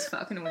 Yeah, it is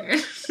fucking weird.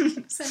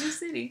 Center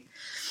City.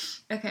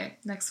 Okay,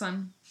 next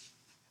one.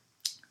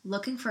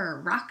 Looking for a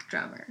rock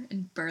drummer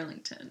in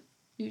Burlington,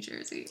 New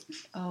Jersey.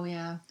 Oh,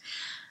 yeah.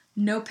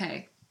 No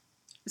pay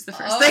is the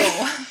first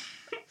thing.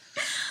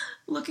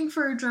 Looking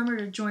for a drummer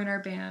to join our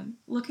band.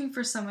 Looking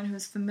for someone who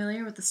is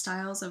familiar with the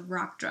styles of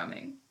rock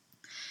drumming.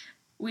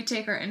 We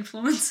take our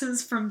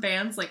influences from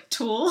bands like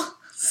Tool,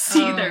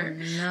 Seether,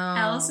 Oh, no.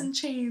 Alice in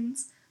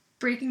Chains,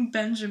 Breaking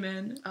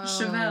Benjamin,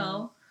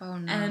 Chevelle, Oh,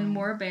 no. and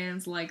more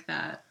bands like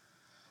that.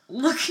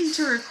 Looking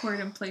to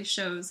record and play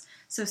shows,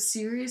 so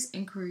serious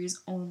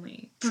inquiries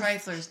only.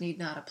 Triflers need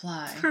not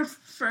apply.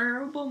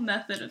 Preferable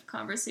method of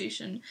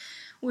conversation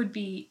would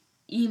be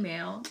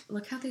email.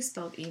 Look how they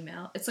spelled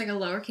email. It's like a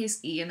lowercase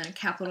e and then a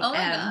capital Oh,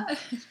 my M. god.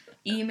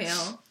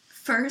 Email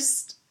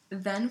first,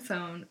 then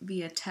phone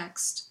via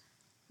text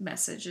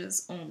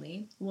messages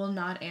only. Will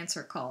not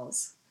answer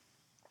calls.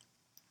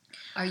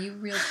 Are you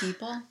real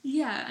people?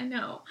 Yeah, I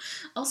know.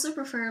 Also,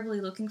 preferably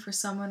looking for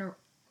someone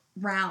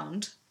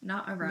round,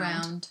 not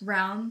around,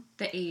 round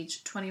the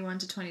age 21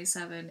 to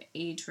 27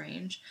 age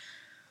range,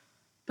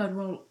 but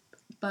will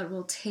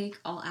take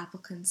all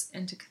applicants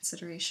into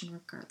consideration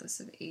regardless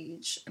of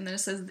age. And then it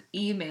says the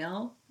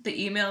email.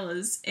 The email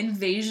is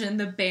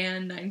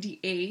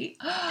invasiontheband98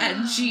 at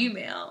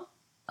Gmail.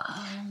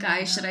 Oh,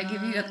 Guys, should I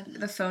give you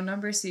the phone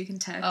number so you can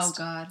text? Oh,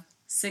 God.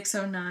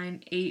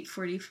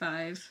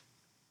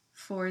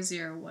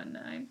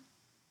 609-845-4019.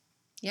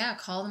 Yeah,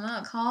 call them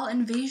up. Call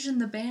Invasion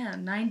the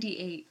Band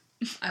 98.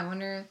 I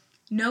wonder...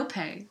 No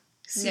pay.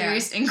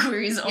 Serious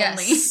inquiries only.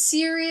 Yes,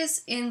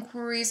 serious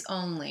inquiries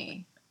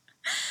only.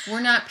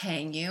 We're not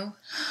paying you.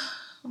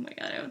 Oh my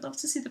god, I would love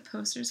to see the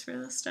posters for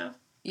this stuff.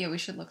 Yeah, we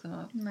should look them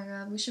up. Oh my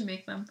god, we should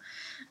make them.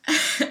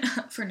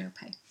 For no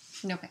pay.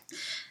 No pay.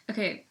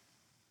 Okay.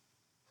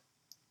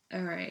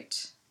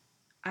 Alright.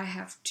 I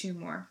have two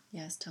more.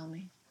 Yes, tell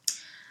me.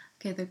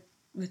 Okay,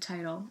 the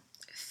title.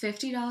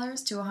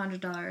 $50 to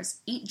 $100.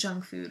 Eat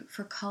junk food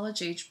for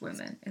college-aged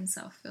women in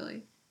South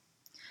Philly.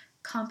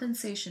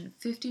 Compensation,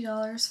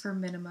 $50 for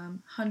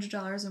minimum,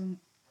 $100 and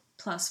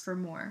plus for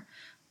more.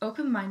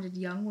 Open-minded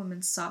young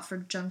women sought for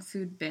junk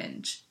food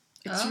binge.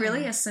 It's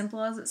really as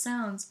simple as it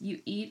sounds.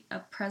 You eat a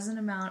present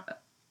amount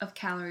of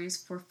calories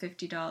for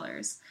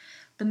 $50.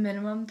 The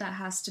minimum that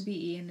has to be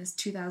eaten is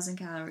 2,000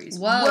 calories.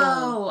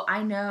 Whoa!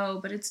 I know,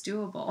 but it's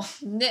doable.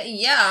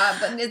 Yeah,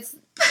 but it's...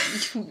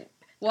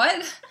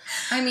 What?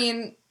 I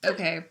mean,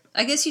 okay.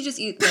 I guess you just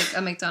eat, like,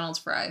 a McDonald's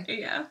fry.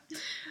 Yeah.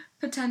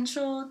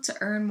 Potential to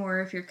earn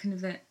more if you're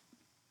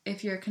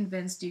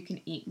convinced you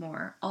can eat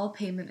more. All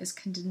payment is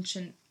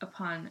contingent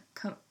upon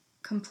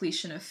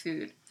completion of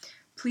food.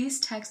 Please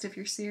text if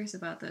you're serious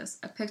about this.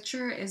 A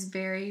picture is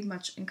very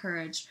much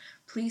encouraged.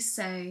 Please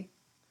say,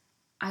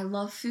 I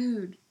love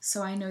food,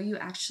 so I know you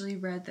actually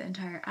read the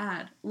entire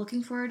ad.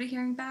 Looking forward to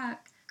hearing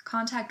back.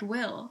 Contact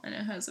Will, and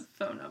it has a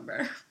phone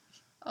number.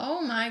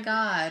 Oh my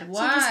god,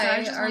 why so this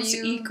guy just are wants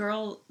you...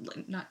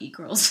 not eat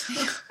girls.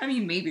 I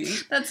mean, maybe.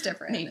 That's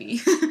different.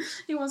 Maybe.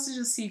 He wants to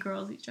just see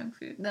girls eat junk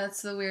food.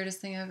 That's the weirdest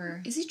thing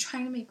ever. Is he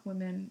trying to make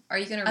women Are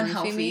you gonna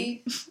unhealthy? roofie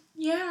me?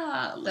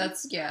 Yeah.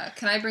 That's, yeah.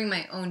 Can I bring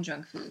my own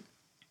junk food?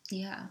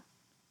 Yeah.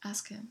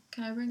 Ask him.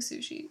 Can I bring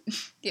sushi?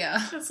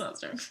 Yeah. That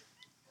sounds junk food.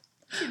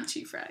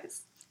 Kimchi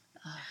fries.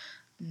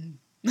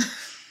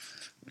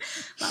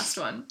 Last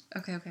one.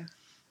 Okay.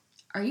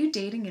 Are you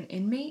dating an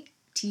inmate?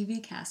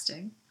 TV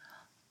casting.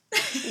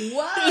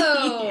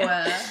 Whoa!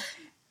 Yeah.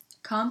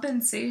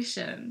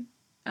 Compensation.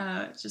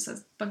 It just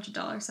says a bunch of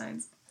dollar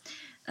signs.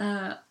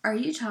 Are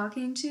you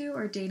talking to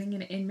or dating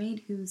an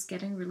inmate who's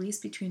getting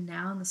released between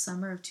now and the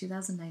summer of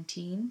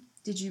 2019?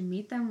 Did you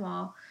meet them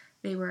while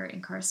they were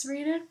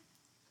incarcerated?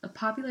 A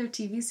popular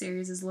TV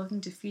series is looking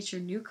to feature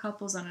new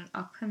couples on an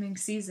upcoming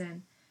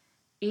season.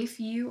 If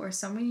you or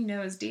someone you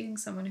know is dating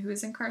someone who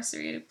is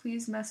incarcerated,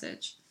 please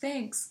message.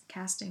 Thanks.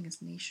 Casting is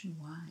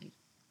nationwide.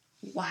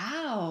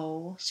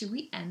 Wow. Should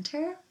we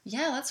enter?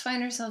 Yeah, let's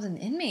find ourselves an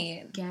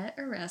inmate. Get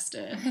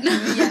arrested.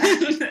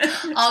 Yeah.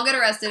 I'll get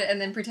arrested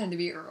and then pretend to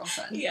be your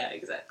girlfriend. Yeah,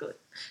 exactly.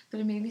 But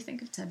it made me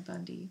think of Ted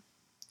Bundy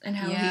and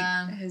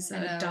how his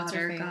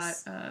daughter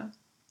got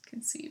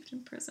conceived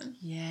in prison.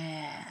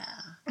 Yeah.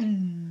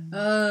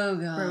 Oh,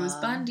 God. Rose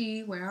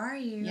Bundy, where are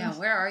you? Yeah,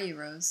 where are you,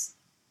 Rose?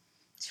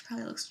 She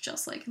probably looks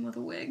just like him with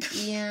a wig.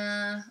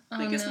 Yeah.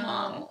 Like his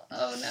mom.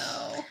 Oh,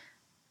 no.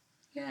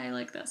 Yeah, I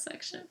like that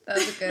section. That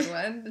was a good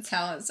one. The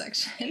talent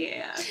section.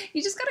 Yeah.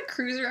 You just gotta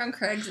cruise around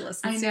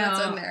Craigslist and see know.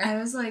 what's in there. I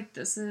was like,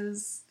 this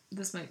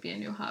might be a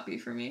new hobby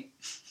for me.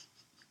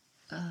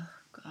 Oh,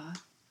 God.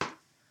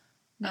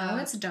 Now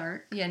it's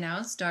dark. Yeah, now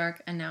it's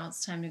dark, and now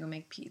it's time to go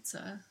make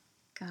pizza.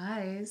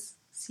 Guys,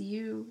 see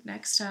you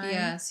next time.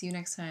 Yeah, see you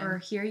next time. Or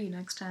hear you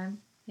next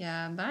time.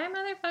 Yeah, bye,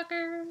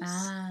 motherfuckers.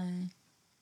 Bye.